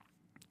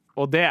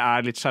 Og det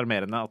er litt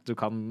sjarmerende at du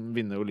kan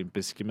vinne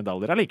olympiske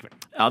medaljer allikevel.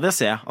 Ja, det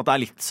ser jeg. At det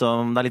er litt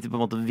på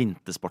en måte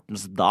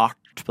vintersportens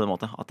dart, på en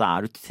måte. At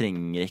du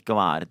trenger ikke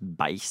å være et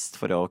beist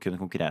for å kunne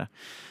konkurrere.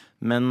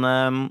 Men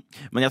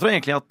jeg tror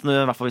egentlig at,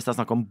 i hvert fall hvis det er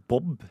snakk om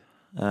bob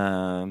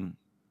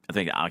jeg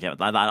tenker, okay,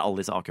 det er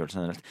alle disse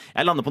avgjørelsene generelt.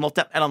 Jeg lander på not,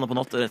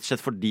 rett og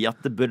slett fordi at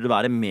det burde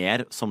være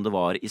mer som det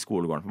var i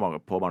skolegården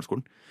på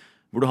barneskolen.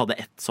 Hvor du hadde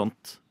et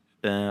sånt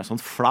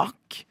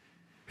flak.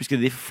 Husker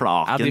du de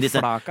flakene,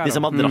 disse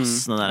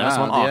madrassene der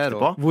som man akte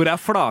på? Hvor er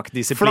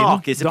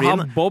flakdisiplinen? Du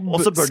har bob,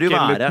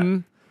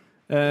 skeleton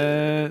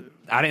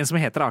Er det en som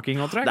heter aking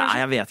nå, tror jeg? Nei,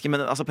 jeg vet ikke,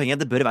 men altså, poenget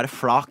det bør være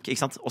flak, ikke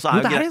sant?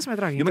 Det er en som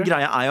heter aking. Men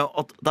greia er jo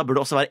at da burde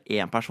det også være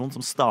en person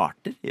som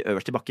starter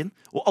øverst i bakken,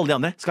 og alle de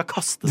andre skal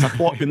kaste seg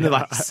på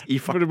underveis i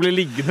fart. For du blir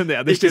liggende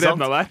nederst i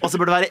remma der. Og så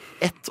burde det være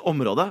ett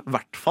område, i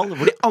hvert fall,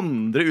 hvor de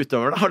andre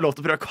utøverne har lov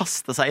til å prøve å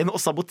kaste seg inn og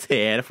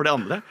sabotere for de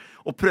andre.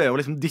 Og prøve å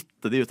liksom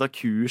dytte de ut av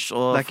kurs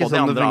og få de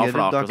andre av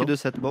flak. Da har ikke du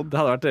sett Bob? Det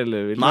hadde vært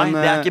veldig vilt. Nei,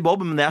 det er ikke Bob,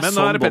 men det er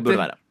sånn Bob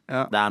burde være.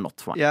 Ja. Det er not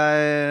for meg.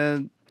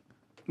 Jeg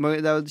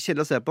Det er jo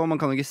kjedelig å se på. Man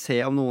kan jo ikke se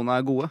om noen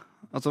er gode.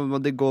 Altså,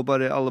 det går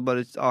bare, alle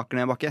bare aker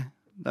ned i bakke.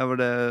 Det er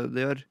det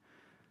det gjør.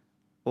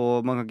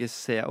 Og man kan ikke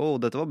se,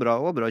 dette var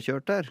bra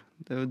kjørt der.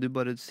 Du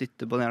bare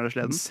sitter på den jævla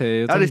sleden.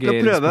 Jeg har lyst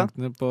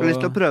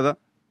til å prøve.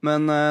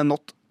 Men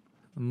not.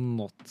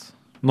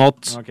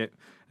 Ok.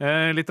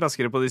 Litt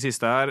raskere på de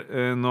siste her.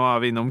 Nå er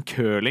vi innom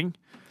curling.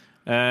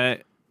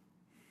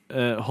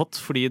 Hot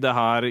fordi det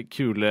har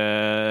kule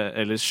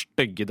eller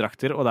stygge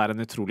drakter, og det er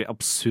en utrolig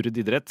absurd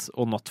idrett.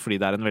 Og not fordi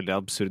det er en veldig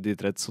absurd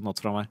idrett, så not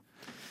fra meg.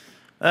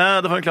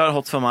 Det var en klar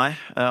hot for meg.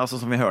 Altså,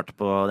 som vi hørte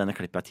på denne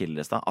klippet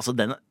tidligere i sted. Altså,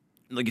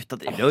 når gutta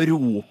driver og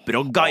roper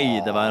og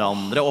guider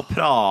hverandre og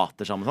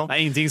prater sammen sånn. Det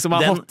er ingenting som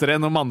er hottere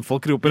enn når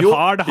mannfolk roper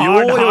hard.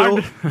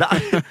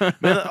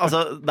 Men altså,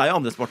 det er jo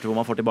andre sporter hvor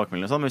man får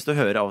tilbakemeldinger sånn. Men hvis du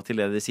hører av og til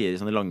det de sier i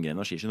sånne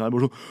langrenn og skiskinn, er det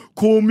bare sånn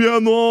kom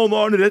igjen nå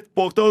er den rett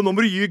bak deg, nå må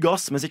du gi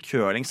gass. Mens i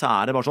curling så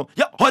er det bare sånn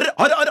ja, harre,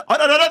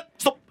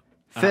 stopp.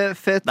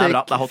 Fet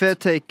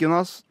take,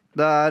 Jonas.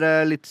 Det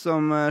er litt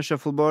som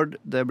shuffleboard.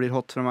 Det blir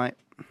hot fra meg.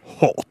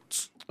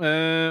 Hot.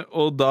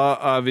 Og da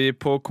er vi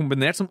på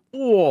kombinert, som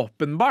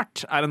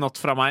åpenbart er en not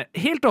fra meg.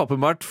 Helt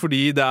åpenbart,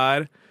 fordi det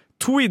er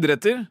 2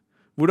 idretter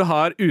hvor du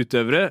har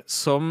utøvere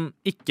som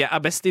ikke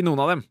er best i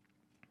noen av dem.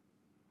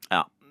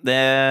 Ja, det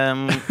er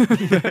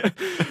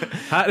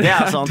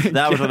sant. Det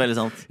er veldig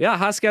sant. Ja,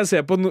 her skal jeg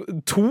se på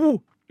 2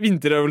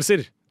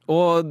 vinterøvelser,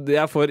 og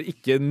jeg får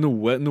ikke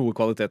noe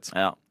kvalitet.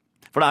 Ja.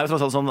 For det er jo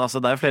tross alt sånn, altså,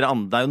 det er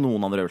jo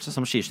noen andre øvelser,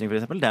 som skiskyting for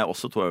eksempel. Det er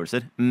også 2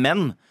 øvelser.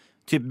 Men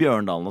typ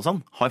Bjørndalen og sånn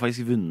har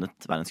faktisk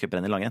vunnet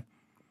verdenscuprenn i langrenn.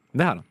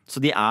 Det har han.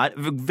 Så de er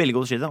veldig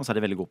gode skytere, og så er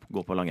de veldig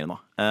gode på langrenn nå.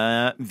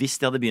 Hvis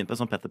de hadde begynt med,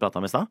 som Petter pratet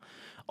om i sted,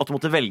 at du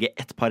måtte velge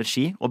et par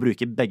ski og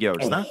bruke begge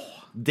øvelsene,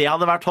 det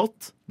hadde vært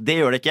hot. Det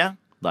gjør det ikke.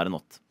 Da er det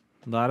not.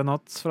 Da er det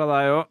not fra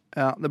deg også.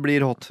 Ja, det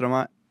blir hot fra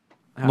meg.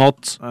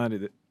 Not.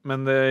 Men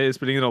det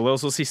spiller ingen rolle.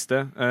 Og så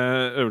siste.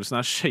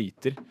 Øvelsen er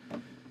skøyter.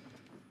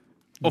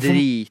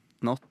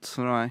 Dritnot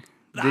fra meg.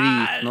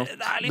 Dritnott.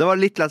 Det var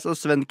litt lett av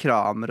Sven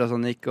Kramer og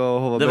sånn gikk og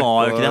Håvard. Det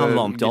var jo ikke det, han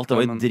vant jo alt. Det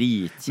var jo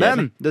dritkjedelig.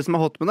 Men det som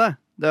er hot med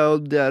det er jo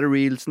de der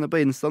reelsene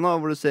på Insta nå,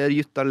 hvor du ser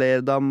Gutta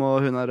Lerdam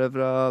og hun er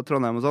fra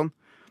Trondheim og sånn.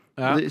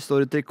 Ja. De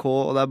står i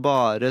trikot, og det er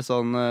bare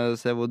sånn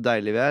se hvor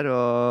deilig vi er,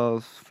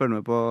 og følge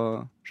med på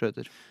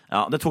skøyter.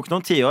 Ja, det tok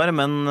noen 10 år,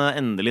 men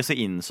endelig så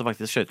innså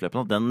faktisk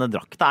skøyteløpene at den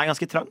drakta er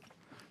ganske trang.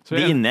 Så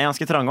de inne er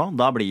ganske trange også.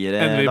 Da blir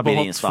det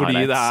Insta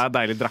fordi det er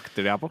deilige drakter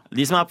de har på.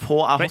 De som er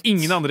på er hot.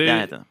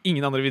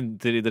 Ingen andre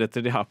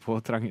vinteridretter de har på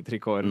trange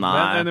trikåer.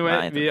 Men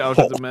anyway, vi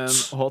avslutter med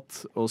en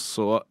hot, og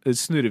så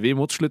snurrer vi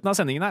mot slutten av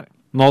sendingen her.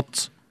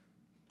 Not.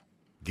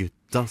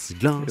 Guttas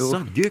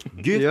glasa,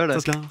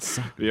 guttas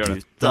glasa,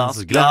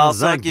 guttas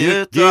glasa,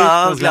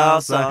 guttas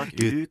glasa,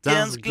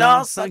 ukens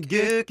glasa,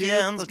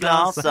 gukens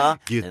glasa.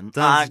 Den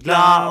er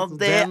glad,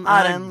 det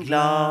er en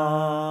glad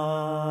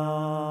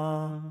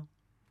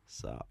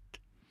sak.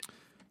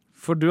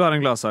 For du har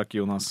en gladsak,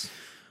 Jonas.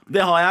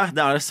 Det har jeg.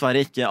 Det er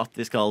dessverre ikke at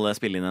vi skal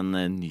spille inn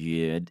en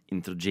ny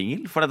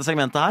intro-jingle for dette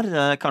segmentet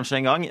her. Kanskje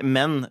en gang,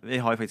 men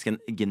vi har jo faktisk en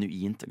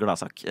genuint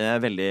gladsak.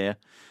 Veldig,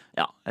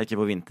 ja, jeg er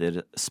ikke på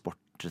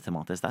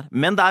vintersport-tematisk der.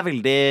 Men det er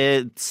veldig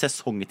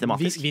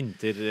sesongtematisk.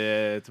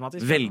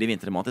 Vintertematisk? Veldig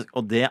vintertematisk.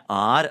 Og det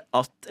er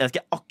at, jeg vet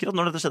ikke akkurat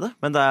når dette skjedde,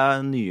 men det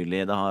er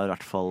nylig det har i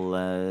hvert fall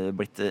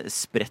blitt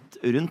spredt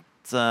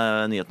rundt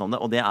nyheten om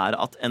det. Og det er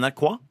at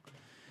NRK,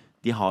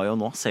 de har jo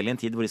nå, selv i en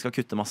tid hvor de skal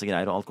kutte masse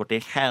greier og alt går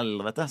til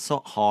helvete,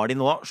 så har de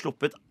nå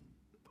sluppet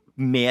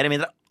mer eller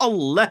mindre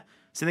alle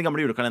sine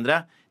gamle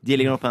julekalendere. De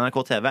ligger nå på NRK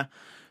TV.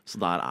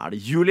 Så der er det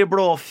jul i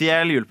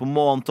Blåfjell, jul på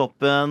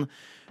Månetoppen,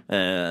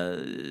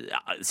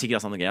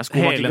 sikkert sånn greier.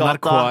 Hele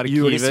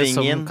NRK-arkivet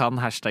som kan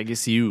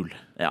hashtagges jul.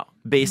 Ja,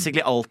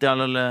 basically alt de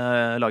har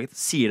laget.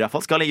 Sier det i hvert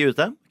fall, skal ligge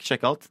ute.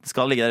 Sjekk alt, det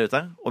skal ligge der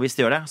ute. Og hvis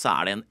de gjør det, så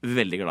er det en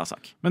veldig glad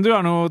sak. Men du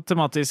har noe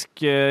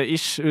tematisk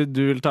ish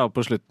du vil ta opp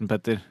på slutten,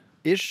 Petter.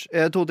 Ish,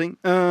 2 ting.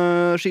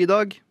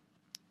 Skidag.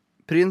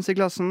 Prins i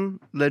klassen.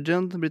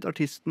 Legend. Blitt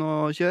artist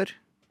nå, kjør.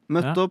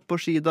 Møtt opp på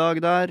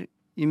skidag der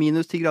i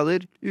minus 10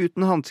 grader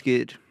uten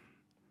hansker.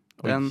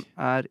 Den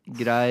er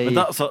grei. Men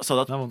da, så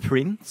du at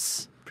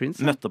Prince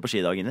møtte opp på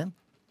skidagen din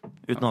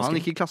uten hansker? Han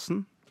gikk i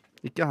klassen.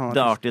 Ikke han.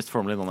 The artist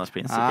formerly known as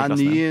Prince.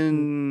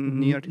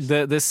 Ny artist.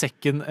 The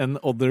second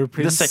and other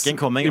Prince. The second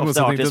coming of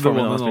the artist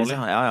formerly known as Prince.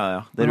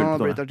 Ja. Han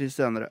har blitt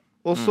artist senere.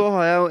 Og så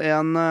har jeg jo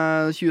en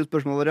 20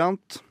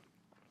 spørsmål-variant.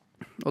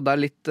 Og det er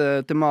litt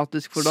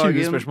tematisk for dagen.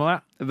 20 spørsmål, ja.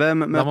 Hvem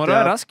møtte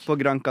jeg på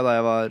Granca da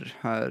jeg var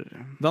her?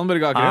 Dan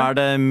Børge Akerø. Er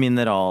det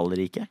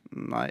mineralrike?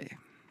 Nei.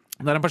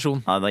 Det er en person.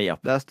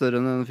 Det er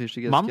større enn en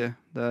fyrstikkeske. Mann?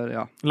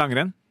 Ja.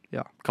 Langrenn?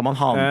 Ja. Kan man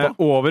ha den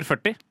på? Over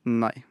 40?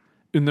 Nei.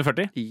 Under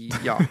 40?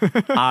 Ja.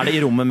 Er det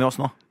i rommet med oss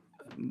nå?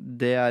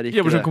 Det er ikke det.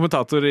 Jobber som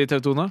kommentator i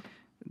TV 2 nå?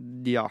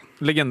 Ja.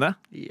 Legende?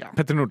 Ja.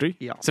 Petter Northug?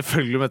 Ja.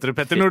 Selvfølgelig møter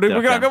Petter Northug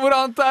på Kraka.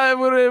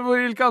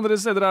 Hvilke andre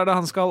steder er det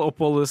han skal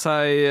oppholde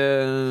seg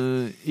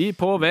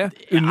på ved?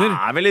 Under?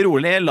 Ja, veldig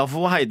rolig.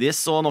 Lavvo,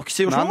 Heidis og Nox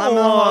i Oslo.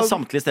 Og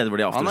samtlige steder hvor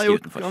de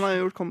avtrykker utenfor. Han har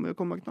gjort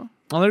comeback nå.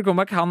 Han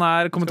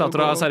er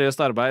kommentator av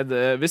seriøst arbeid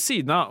ved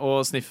siden av å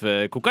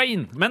sniffe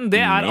kokain. Men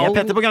det er all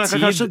Petter på Kraka,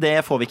 tid. kanskje. Det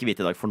får vi ikke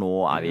vite i dag, for nå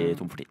er vi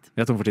tom for tid.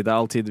 Vi er tom for tid. Det er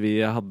all tid vi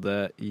hadde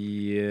i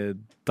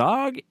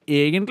dag,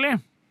 egentlig.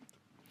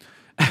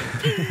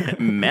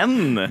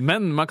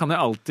 Men man kan jo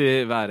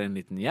alltid være en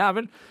liten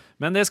jævel.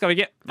 Men det skal vi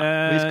ikke.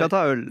 Vi skal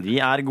ta øl. Vi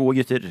er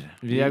gode gutter.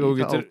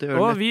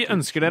 Og vi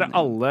ønsker dere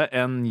alle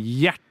en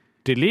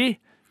hjertelig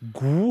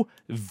god,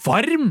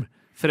 varm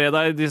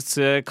fredag i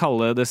disse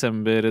kalde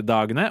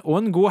desemberdagene, og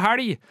en god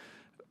helg.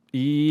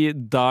 I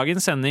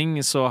dagens sending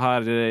så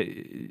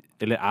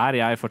er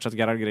jeg fortsatt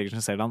Gerhard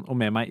Gregersen Seland, og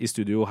med meg i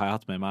studio har jeg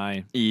hatt med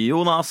meg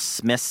Jonas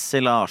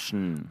Messe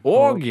Larsen.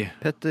 Og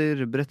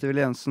Petter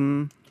Brettevill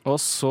Jensen. Og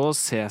så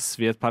ses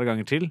vi et par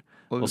ganger til,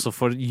 og så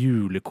får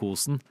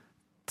julekosen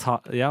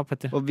Ja,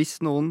 Petter. Og hvis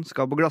noen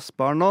skal på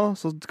glassbar nå,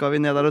 så skal vi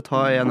ned der og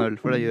ta en øl,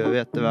 for det gjør vi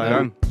etter hver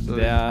gang. Så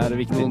det er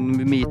viktig.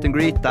 Noen meet and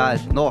greet der,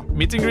 nå.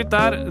 Meet and greet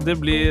der. Det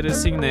blir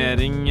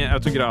signering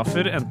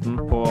autografer, enten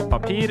på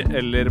papir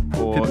eller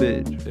på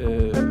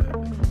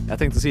jeg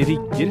tenkte å si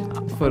rigger.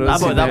 Det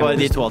er bare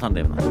de to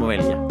alternativene. Du må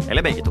velge.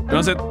 Eller begge to.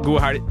 Uansett, god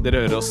helg.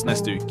 Dere hører oss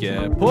neste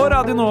uke på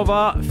Radio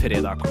Nova,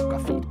 fredag klokka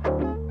 4.